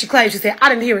 That's what she claimed. She said, I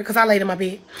didn't hear it because I laid in my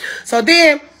bed. So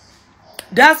then,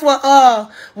 that's what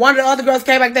one of the other girls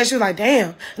came back there. She was like,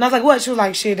 damn. And I was like, what? She was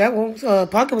like, shit, that one,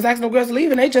 Pumkin was asking the girls to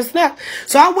leave and they just snapped.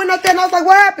 So I went up there and I was like,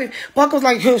 what happened? Pumkin was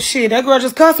like, oh, shit, that girl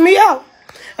just cussed me out.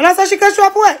 And I said, she cussed you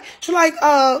out for what? She was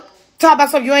like, talk about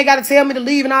something, you ain't got to tell me to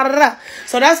leave and all that.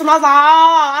 So that's when I was like,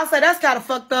 oh, I said, that's kind of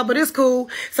fucked up, but it's cool.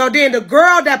 So then the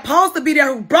girl that supposed to be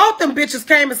there who brought them bitches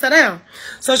came and sat down.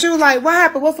 So she was like, what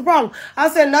happened? What's the problem? I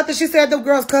said, nothing. She said the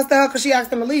girls cussed at her because she asked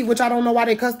them to leave, which I don't know why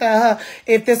they cussed at her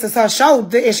if this is her show.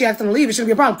 If she asked them to leave, it shouldn't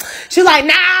be a problem. She was like,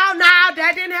 no,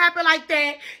 that didn't happen like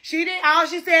that. She didn't. All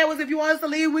she said was, if you want us to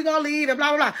leave, we gonna leave and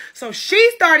blah, blah, blah. So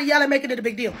she started yelling, making it a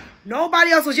big deal.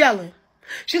 Nobody else was yelling.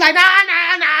 She's like, nah,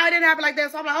 it didn't happen like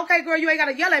that. So I'm like, okay, girl, you ain't got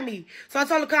to yell at me. So I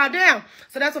told her to calm down.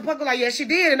 So that's what Pumkin was like, yes, she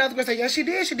did. And the other girl said, yes, she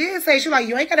did. She did say, she was like,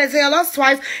 you ain't got to tell us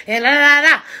twice. And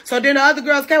So then the other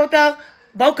girls came with her,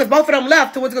 because both of them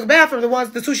left to the bathroom,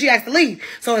 the two she asked to leave.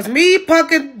 So it's me,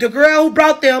 Pumkin, the girl who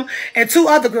brought them, and two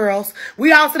other girls.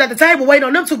 We all sit at the table waiting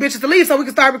on them two bitches to leave so we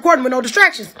can start recording with no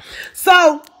distractions.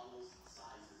 So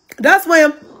that's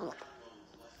when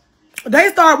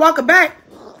they started walking back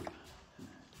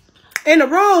in the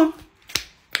room,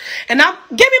 and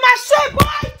give me my shit,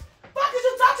 boy. Fuck is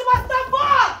you touching my stuff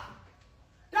for?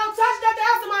 Don't touch nothing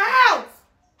else in my house.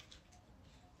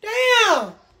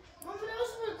 Damn.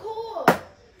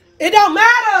 It don't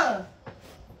matter.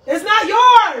 It's not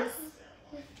yours.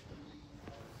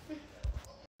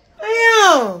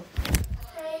 Damn.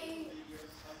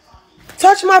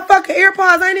 Touch my fucking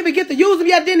AirPods. I ain't even get to use them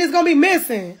yet. Then it's gonna be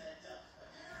missing.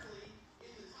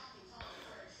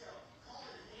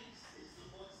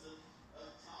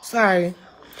 Sorry.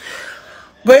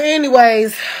 But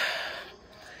anyways,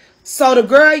 so the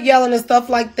girl yelling and stuff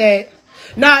like that.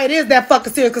 Nah, it is that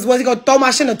fucking serious, because was he gonna throw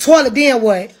my shit in the toilet, then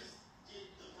what?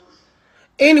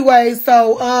 Anyway,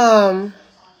 so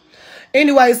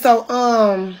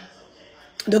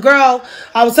the girl,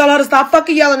 I was telling her to stop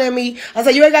fucking yelling at me. I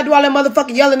said, you ain't gotta do all that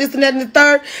motherfucking yelling, this and that and the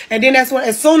third. And then that's when,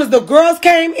 as soon as the girls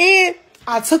came in,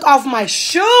 I took off my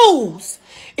shoes.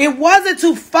 It wasn't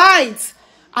to fight.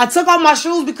 I took off my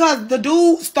shoes because the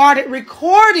dude started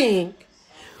recording.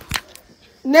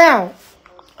 Now,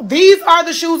 these are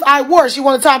the shoes I wore. She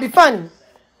wanted to try to be funny.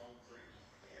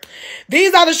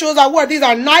 These are the shoes I wore. These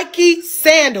are Nike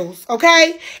sandals,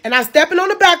 okay? And I'm stepping on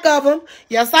the back of them.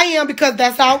 Yes, I am, because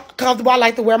that's how comfortable I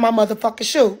like to wear my motherfucking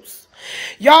shoes.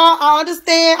 Y'all, I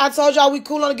understand. I told y'all we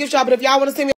cool on the gift shop, but if y'all want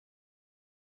to send me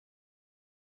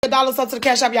 $1 to the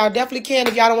cash app, y'all definitely can.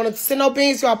 If y'all don't want to send no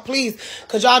beans, y'all please,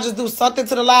 because y'all just do something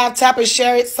to the live, tap and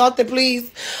share it, something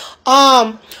please.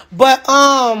 So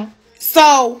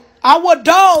I wore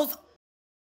those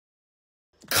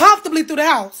comfortably through the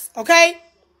house, okay?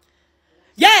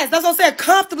 Yes, that's what I said,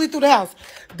 comfortably through the house.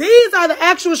 These are the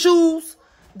actual shoes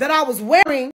that I was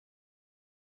wearing.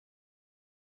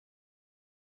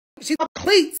 She's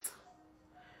cleats.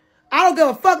 I don't give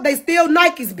a fuck. They still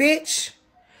Nikes, bitch.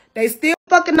 They still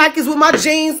fucking Nikes with my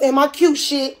jeans and my cute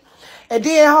shit. And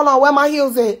then, hold on, where my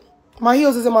heels at? My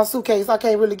heels is in my suitcase. I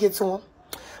can't really get to them.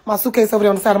 My suitcase over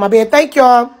there on the side of my bed. Thank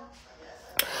y'all.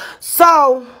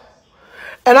 So,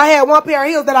 and I had one pair of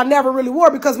heels that I never really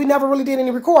wore because we never really did any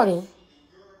recording.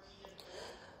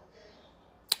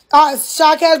 It's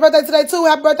Shy Cash's birthday today too.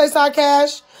 Happy birthday, Shy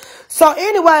Cash. So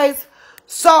anyways,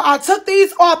 so I took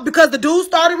these off because the dude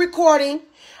started recording.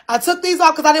 I took these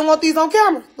off because I didn't want these on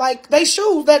camera. Like, they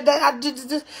shoes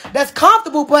that's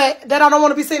comfortable, but that I don't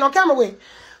want to be seen on camera with.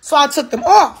 So I took them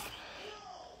off.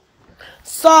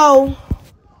 So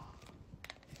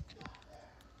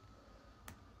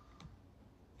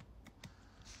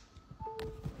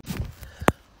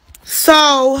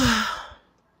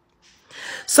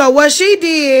what she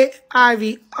did,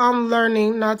 Ivy, I'm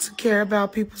learning not to care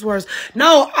about people's words.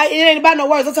 No, it ain't about no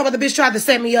words. I'm talking about the bitch tried to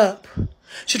set me up.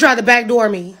 She tried to backdoor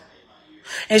me.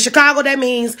 In Chicago, that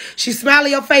means she smile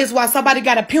in your face while somebody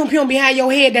got a pum-pum behind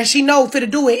your head that she know fit to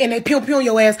do it, and they pum-pum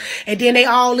your ass, and then they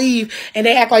all leave, and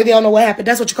they act like they don't know what happened.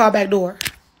 That's what you call backdoor.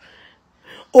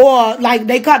 Or, like,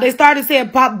 they started saying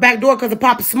pop backdoor because of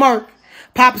Papa Smoke.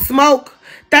 Papa Smoke.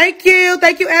 Thank you,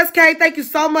 SK. Thank you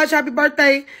so much. Happy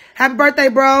birthday,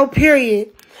 bro. Period.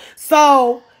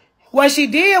 So, what she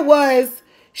did was,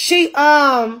 she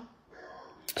turned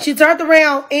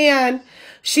around and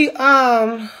she wait,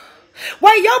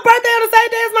 your birthday on the same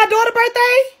day as my daughter's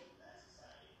birthday?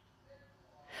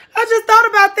 I just thought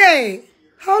about that.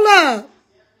 Hold up.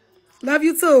 Love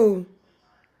you too.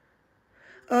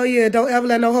 Oh yeah, don't ever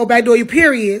let no hoe backdoor you,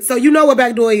 period. So you know what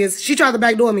backdoor is. She tried to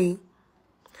backdoor me.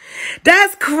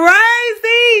 That's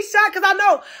crazy, Shot, because I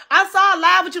know. I saw a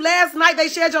live with you last night. They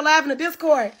shared your live in the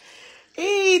Discord.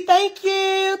 Thank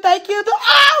you. Thank you.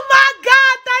 Oh my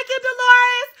God. Thank you,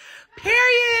 Dolores.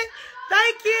 Period.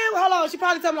 Thank you. Hold on. She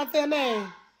probably told me not to say her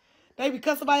name. They be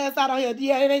cussing my ass out on here.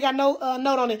 Yeah, it ain't got no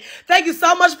note on it. Thank you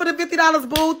so much for the $50,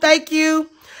 boo. Thank you.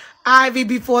 Ivy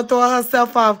before throwing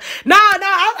herself off. No,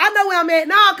 I know where I'm at.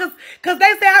 No, cause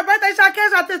they said her birthday shot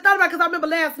cash. I just thought about it because I remember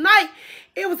last night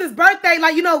it was his birthday,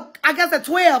 like, you know, I guess at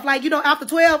 12, like, you know, after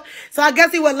 12. So I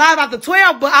guess he went live after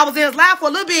 12, but I was in his live for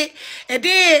a little bit. And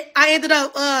then I ended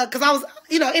up, cause I was,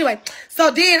 you know, anyway.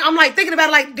 So then I'm like thinking about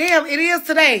it, like, damn, it is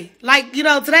today. Like, you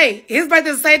know, today. His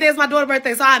birthday is the same day as my daughter's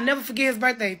birthday. So I'll never forget his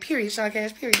birthday. Period, shot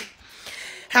cash, period.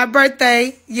 Happy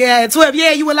birthday. Yeah, at 12.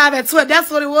 Yeah, you were live at 12.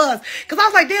 That's what it was. Because I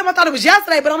was like, damn, I thought it was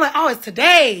yesterday. But I'm like, oh, it's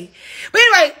today. But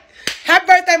anyway, happy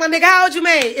birthday, my nigga. How old you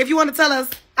made? If you want to tell us,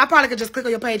 I probably could just click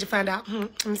on your page and find out.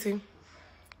 Let me see.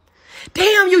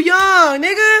 Damn, you young,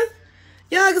 nigga.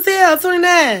 Young as hell,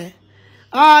 29.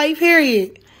 All right,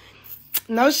 period.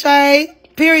 No shade.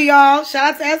 Period, y'all.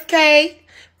 Shout out to SK.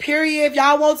 Period. If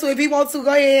y'all want to, if he wants to,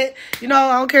 go ahead. You know,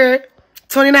 I don't care.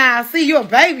 29. I see you a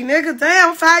baby, nigga. Damn,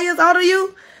 I'm 5 years older than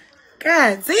you.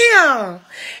 God damn.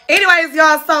 Anyways,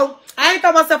 y'all, so I ain't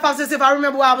throw myself off since if I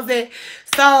remember where I was at.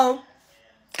 So,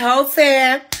 whole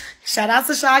saying, shout out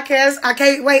to Shawcast. I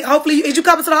can't wait. Hopefully, is you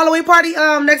coming to the Halloween party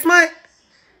next month?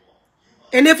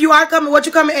 And if you are coming, what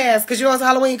you coming as? Because yours is a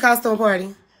Halloween costume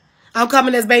party. I'm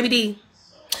coming as Baby D.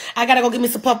 I gotta go get me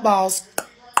some puff balls.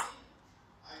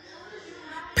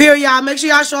 Period, y'all. Make sure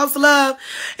y'all show up some love.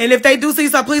 And if they do see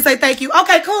something, please say thank you.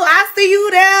 Okay, cool. I see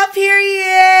you there,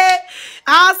 period.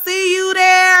 I'll see you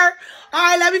there. All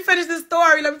right, let me finish this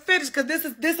story. Let me finish, because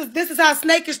this is how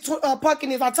snakish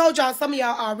Pumkin is. I told y'all, some of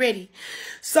y'all already.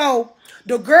 So,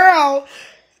 the girl,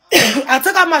 I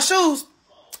took off my shoes.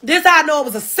 This how I know it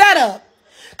was a setup.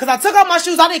 Because I took off my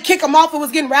shoes. I didn't kick them off. It was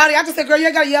getting rowdy. I just said, girl, you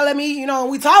ain't got to yell at me. You know,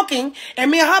 we talking.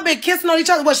 And me and her been kissing on each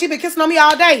other. Well, she been kissing on me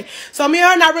all day. So me and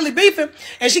her not really beefing.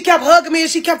 And she kept hugging me. And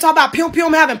she kept talking about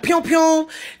pum, having pum.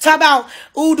 Talking about,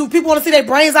 ooh, do people want to see their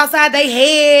brains outside their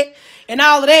head? And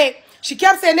all of that. She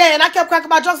kept saying that. And I kept cracking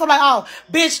my jokes. I'm like, oh,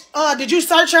 bitch, did you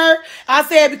search her? I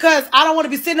said, because I don't want to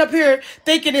be sitting up here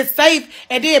thinking it's safe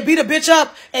and then beat a bitch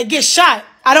up and get shot.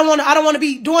 I don't want to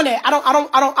be doing that.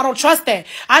 I don't trust that.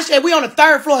 I said, we on the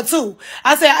 3rd floor too.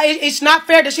 I said, it's not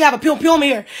fair that she have a pum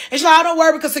here. And she's like, I don't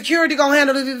worry because security gonna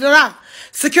handle it.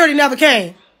 Security never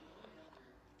came.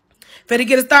 Finna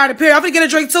get it started, period. I'm finna get a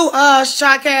drink too,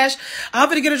 Shot Cash. I'm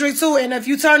finna get a drink too. And if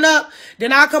you turn up,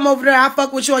 then I'll come over there. I'll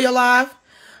fuck with you on your live.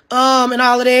 And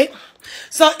all of that.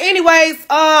 So anyways,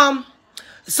 as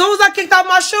soon as I kicked off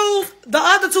my shoes, the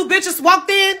other two bitches walked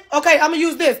in. Okay, I'm gonna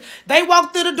use this. They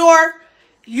walked through the door.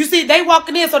 You see, they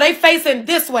walking in, so they facing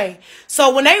this way.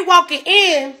 So when they walking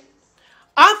in,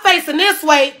 I'm facing this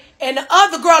way, and the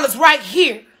other girl is right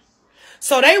here.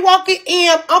 So they walking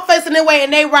in, I'm facing that way,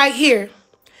 and they right here.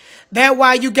 That's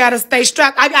why you gotta stay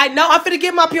strapped. I know I'm finna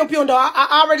get my pum though.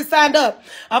 I already signed up.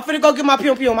 I'm finna go get my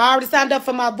pum. I already signed up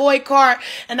for my boy card,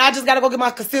 and I just gotta go get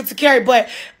my concealed to carry. But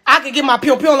I can get my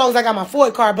pum as long as I got my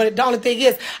Ford card. But the only thing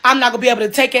is, I'm not gonna be able to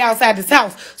take it outside this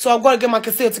house. So I'm gonna get my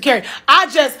concealed to carry. I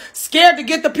just scared to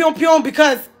get the pum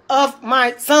because of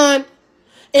my son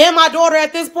and my daughter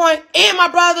at this point, and my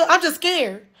brother. I'm just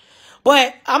scared.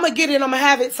 But I'm going to get it and I'm going to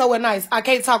have it so it's nice. I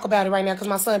can't talk about it right now because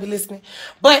my son be listening.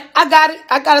 But I got it.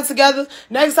 I got it together.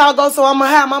 Next time I go, so I'm going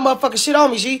to have my motherfucking shit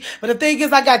on me, G. But the thing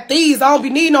is, I got these. I don't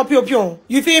be needing no pum.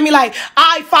 You feel me? Like,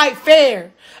 I fight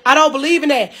fair. I don't believe in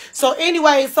that. So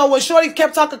anyway, so when Shorty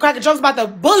kept talking cracking jokes about the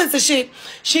bullets and shit,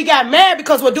 she got mad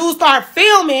because when dudes started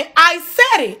filming, I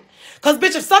said it. Because,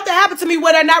 bitch, if something happened to me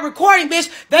where they're not recording, bitch,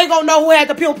 they gonna know who had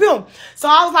the pum. So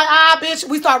I was like, bitch,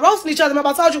 we started roasting each other. Remember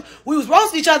I told you, we was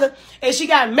roasting each other, and she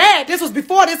got mad. This was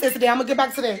before this incident. I'm gonna get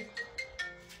back to that.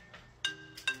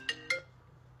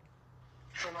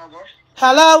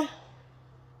 Hello?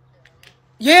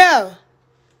 Yeah.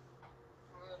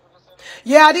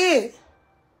 Yeah, I did.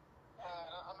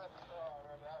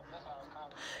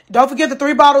 Don't forget the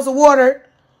 3 bottles of water.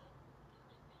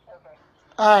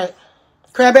 All right.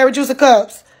 Cranberry juice and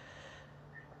cups.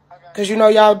 Because you know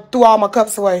y'all threw all my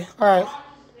cups away. All right.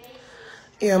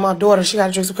 Yeah, my daughter, she got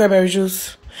to drink some cranberry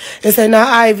juice. It say, now,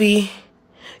 Ivy,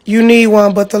 You need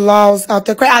one, but the laws out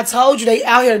there crazy. I told you they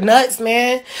out here nuts,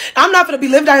 man. I'm not gonna be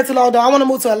living out here too long though. I want to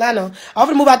move to Atlanta. I'm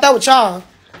gonna move out there with y'all.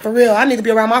 For real. I need to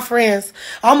be around my friends.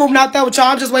 I'm moving out there with y'all.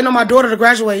 I'm just waiting on my daughter to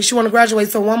graduate. She want to graduate,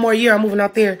 so one more year I'm moving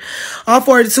out there. I'm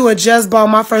 42 and just bought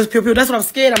my first pew-pew. That's what I'm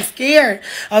scared. I'm scared.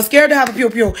 I'm scared to have a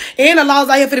pew-pew. And the laws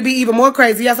out here for to be even more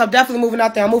crazy. Yes, I'm definitely moving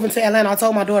out there. I'm moving to Atlanta. I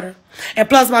told my daughter. And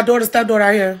plus my daughter's stepdaughter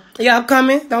out here. Yeah, I'm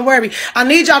coming. Don't worry. I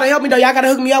need y'all to help me though. Y'all gotta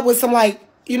hook me up with some like,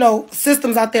 you know,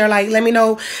 systems out there. Like, let me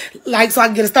know, like, so I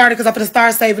can get it started because I'm gonna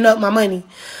start saving up my money.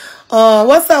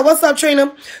 What's up? What's up,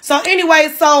 Trina? So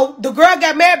anyway, so the girl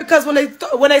got mad because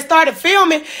when they started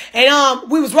filming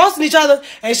and we was roasting each other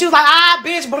and she was like, ah,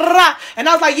 bitch, blah, blah. And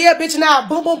I was like, yeah, bitch, now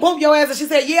boom, boom, boom, your ass. And she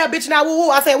said, yeah, bitch, now woo, woo.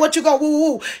 I said, what you gonna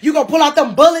woo, woo? You gonna pull out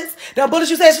them bullets? Them bullets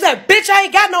you said. She said, bitch, I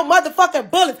ain't got no motherfucking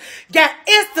bullets. Got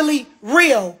instantly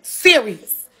real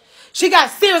serious. She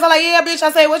got serious. I'm like, yeah, bitch.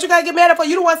 I say, what you gotta get mad at for?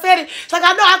 You the one said it. She's like,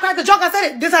 I know, I cracked the joke. I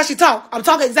said it. This is how she talk. I'm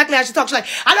talking exactly how she talk. She's like,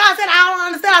 I know I said it. I don't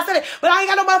understand. I said it. But I ain't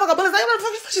got no motherfucking bullets. I ain't got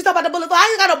no she's talking about the bullets. I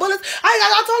ain't got no bullets.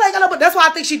 I told her I ain't got no bullets. That's why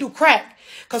I think she do crack.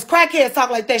 Because crackheads talk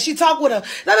like that. She talk with her.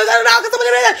 No, I ain't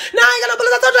got no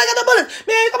bullets. I told you I ain't got no bullets.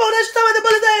 Man, come on. She's talking about the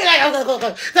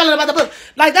bullets. Tell her about the bullets.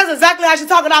 Like, that's exactly how she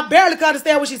talking. I barely could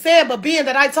understand what she said. But being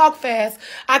that I talk fast,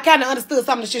 I kind of understood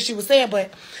some of the shit she was saying.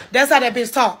 But that's how that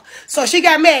bitch talk. So she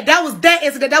got mad. That was that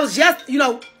incident. That was just, you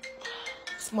know,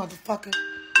 this motherfucker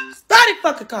started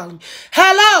fucking calling me.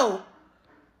 Hello.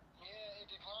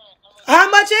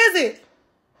 How much is it?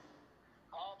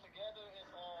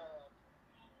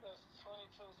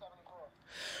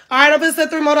 All right, I'm gonna say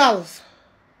 $3 more.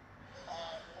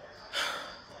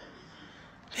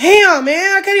 Damn,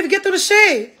 man, I can't even get through the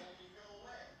shit.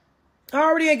 I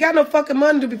already ain't got no fucking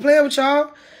money to be playing with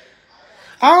y'all.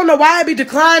 I don't know why it be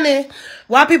declining.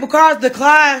 Why people cars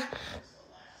decline.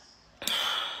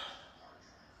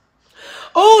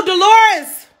 Oh,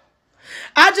 Dolores,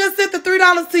 I just sent the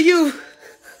 $3 to you.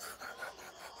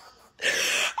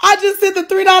 I just sent the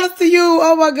 $3 to you.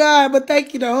 Oh my God, but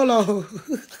thank you though. Hold on.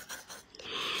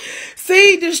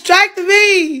 See, distracted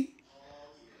me.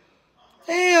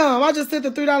 Damn, I just sent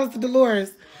the $3 to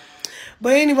Dolores.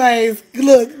 But anyways,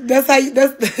 look, that's how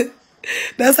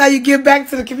you give back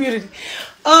to the community.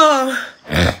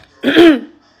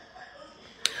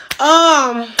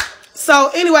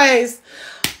 So anyways,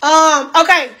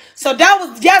 okay. So that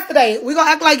was yesterday. We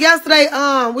gonna act like yesterday.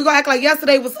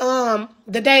 Was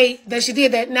the day that she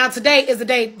did that. Now today is the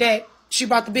day that she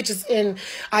brought the bitches and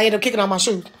I ended up kicking on my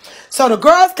shoes. So the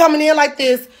girls coming in like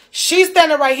this. She's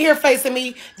standing right here facing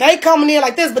me. They coming in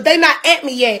like this, but they not at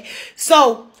me yet.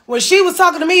 So when she was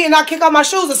talking to me and I kick off my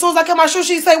shoes, as soon as I kick my shoes,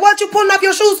 she say, what you pulling up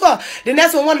your shoes for? Then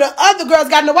that's when one of the other girls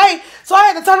got in the way. So I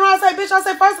had to turn around and say, bitch, I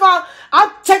said, first of all, I'm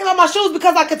taking off my shoes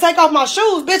because I can take off my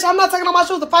shoes. Bitch, I'm not taking off my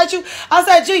shoes to fight you. I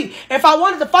said, gee, if I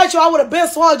wanted to fight you, I would have been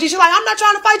swung. Gee, she's like, I'm not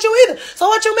trying to fight you either. So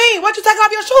what you mean? What you taking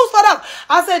off your shoes for though?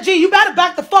 I said, gee, you better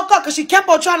back the fuck up because she kept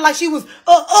on trying like she was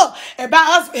And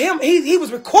about us, he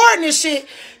was recording this shit.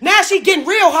 Now she getting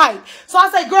real hype. So I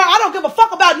said, girl, I don't give a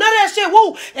fuck about none of that shit.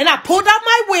 Woo. And I pulled out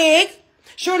my wig.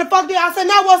 Sure the fuck did. I said,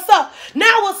 now what's up?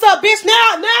 Now what's up, bitch?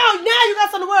 Now you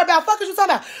got something to worry about. Fuck is you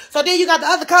talking about? So then you got the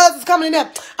other cousins coming in there.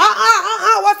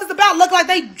 What's this about? Look like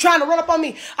they trying to run up on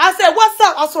me. I said, what's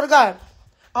up? I swear to God.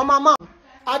 On my mom.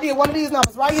 I did one of these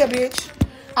numbers right here, bitch.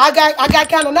 I got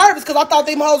kind of nervous because I thought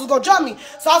them hoes was going to jump me.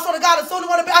 So I swear to God, as soon as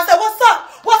I said, what's up?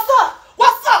 What's up?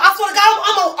 What's up? I swear to God,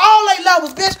 I'm on all 8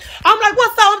 levels, bitch. I'm like,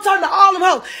 what's up? I'm turning to all them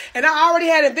hoes. And I already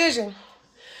had a vision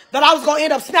that I was going to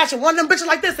end up snatching one of them bitches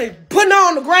like this and putting her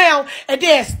on the ground and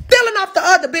then stealing off the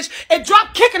other bitch and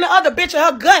drop kicking the other bitch in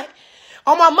her gut.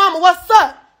 On my mama, what's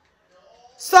up?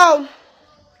 So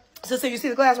you see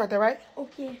the glass right there, right?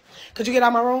 Okay. Could you get out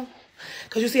of my room?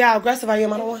 Could you see how aggressive I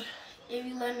am? I don't want. If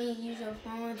you let me use your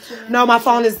phone to... No, my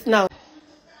phone is... No.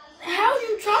 How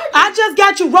you charging? I just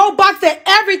got you Roblox and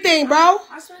everything, bro.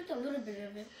 I spent a little bit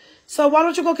of it. So why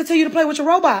don't you go continue to play with your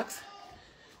Roblox?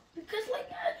 Because, like,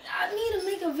 I need to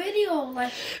make a video,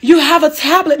 like... You have a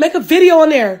tablet. Make a video on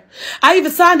there. I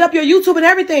even signed up your YouTube and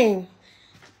everything.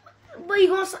 But you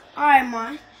gonna... Alright,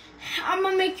 Ma. I'm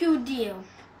gonna make you a deal.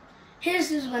 Here's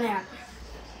what's gonna happen.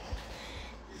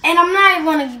 And I'm not even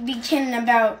gonna be kidding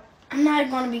about... I'm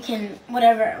not gonna be kidding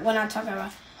whatever when I talk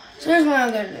about. So here's what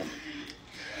I'm gonna do.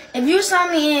 If you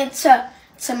sign me in to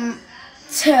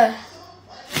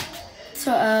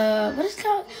what is it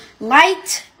called?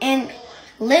 Light and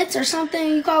Lit or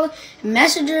something you call it,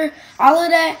 Messenger, all of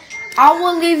that, I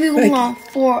will leave you alone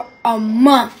for a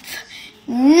month.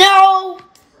 No,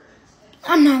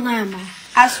 I'm not lying, Mom.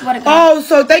 I swear to God. Oh,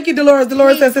 so thank you, Dolores.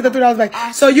 Dolores said send the $3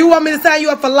 back. So you want me to sign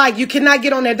you up for like? You cannot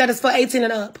get on there. That is for 18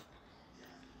 and up.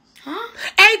 Huh?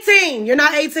 18. You're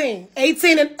not 18.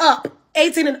 18 and up.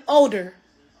 18 and older.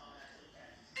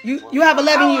 You have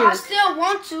 11 years. I still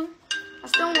want to. I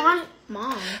still want it.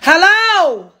 Mom.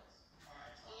 Hello.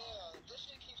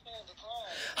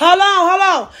 Hold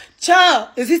on. Chubb,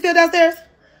 is he still downstairs?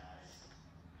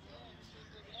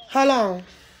 Hold on.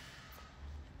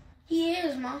 He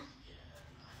is, Mom.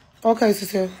 Okay,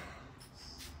 Cecile.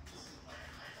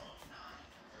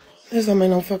 This don't make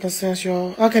no fucking sense,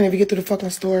 y'all. I can't even get through the fucking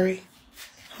story.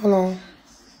 Hold on.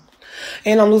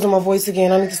 And I'm losing my voice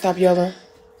again. I need to stop yelling.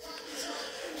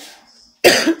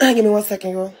 Give me 1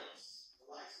 second, y'all.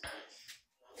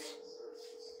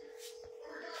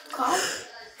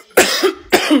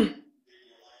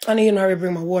 I need him to hurry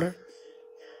bring my water.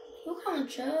 You coming,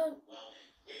 Chubb?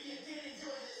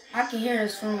 I can hear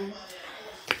his phone.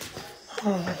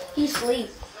 He's asleep.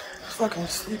 Fucking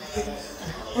sleep.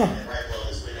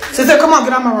 Sister, come on,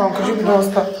 get out of my room, because you be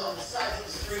doing stuff.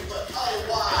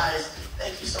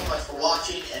 Thank you so much for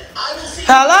watching, and I will see you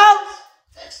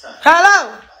next time.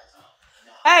 Hello?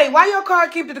 Hey, why your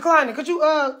card keep declining? Could you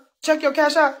check your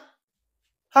cash out?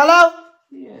 Hello?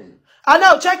 Yeah. I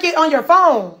know, check it on your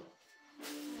phone.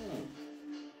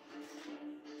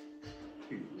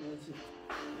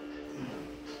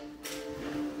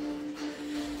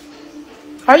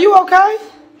 Are you okay?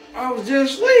 I was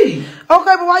just asleep.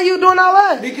 Okay, but why you doing all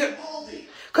that? Because...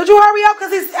 Could you hurry up?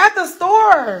 Because he's at the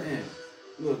store. Man,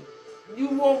 look, you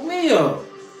woke me up.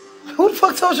 Who the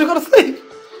fuck told you to go to sleep?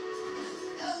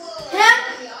 Hello,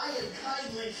 everybody. I am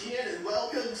Kindly Kid, and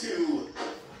welcome to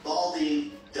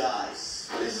Baldy Dies.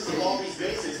 This is the Baldy's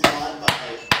Basics mod by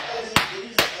Baldy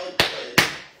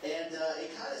and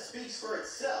it kind of speaks for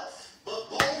itself. But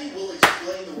Baldy will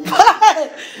explain the rules.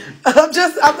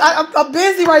 I'm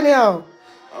busy right now.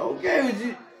 Okay with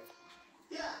you.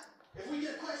 Yeah, if we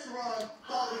get a question wrong,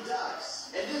 Baldy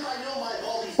dies. And if I know my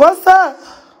Baldy's What's up?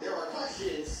 there are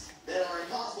questions that are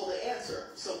impossible to answer.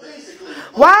 So basically,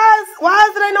 Why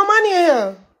is there ain't no money in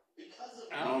here?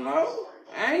 I don't know.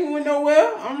 I ain't went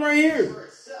nowhere. I'm right here. For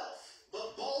itself.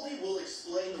 But Baldy will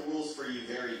explain the rules for you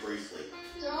very briefly.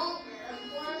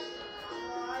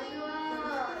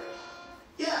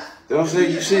 Yeah. Don't say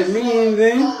you sent me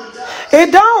anything.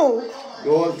 It don't.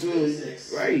 Go up to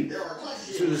right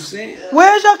to the cent.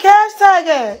 Where's your cash tag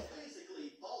at?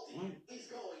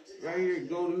 Right here.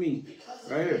 Go to me.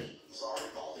 Right here. Sorry,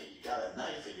 Baldy. You got a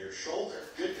knife in your shoulder.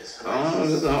 Goodness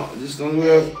gracious. Just don't do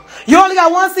it. You only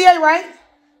got one CA, right?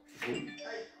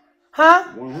 Huh?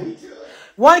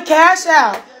 One cash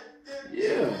out.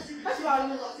 Yeah.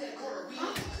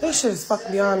 This shit is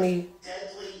fucking beyond me.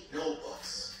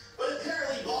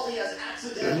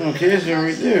 There's no cash out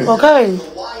right there. Okay.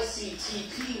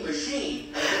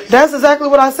 That's exactly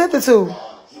what I sent it to.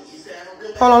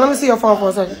 Hold on, let me see your phone for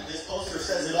a second.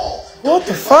 What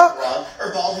the fuck?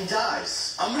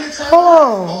 Hold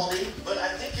on.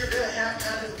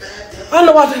 I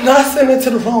know I did not send it to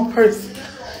the wrong person.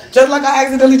 Just like I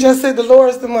accidentally just sent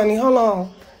Dolores the money. Hold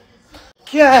on.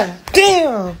 God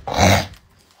damn.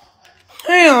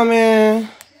 Damn, man.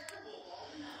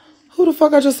 Who the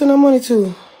fuck I just sent that money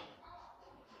to?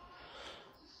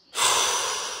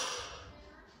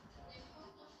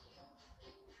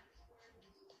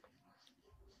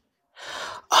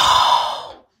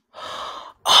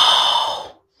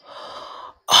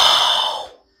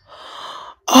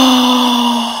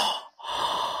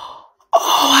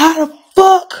 How the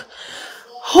fuck?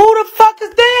 Who the fuck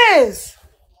is this?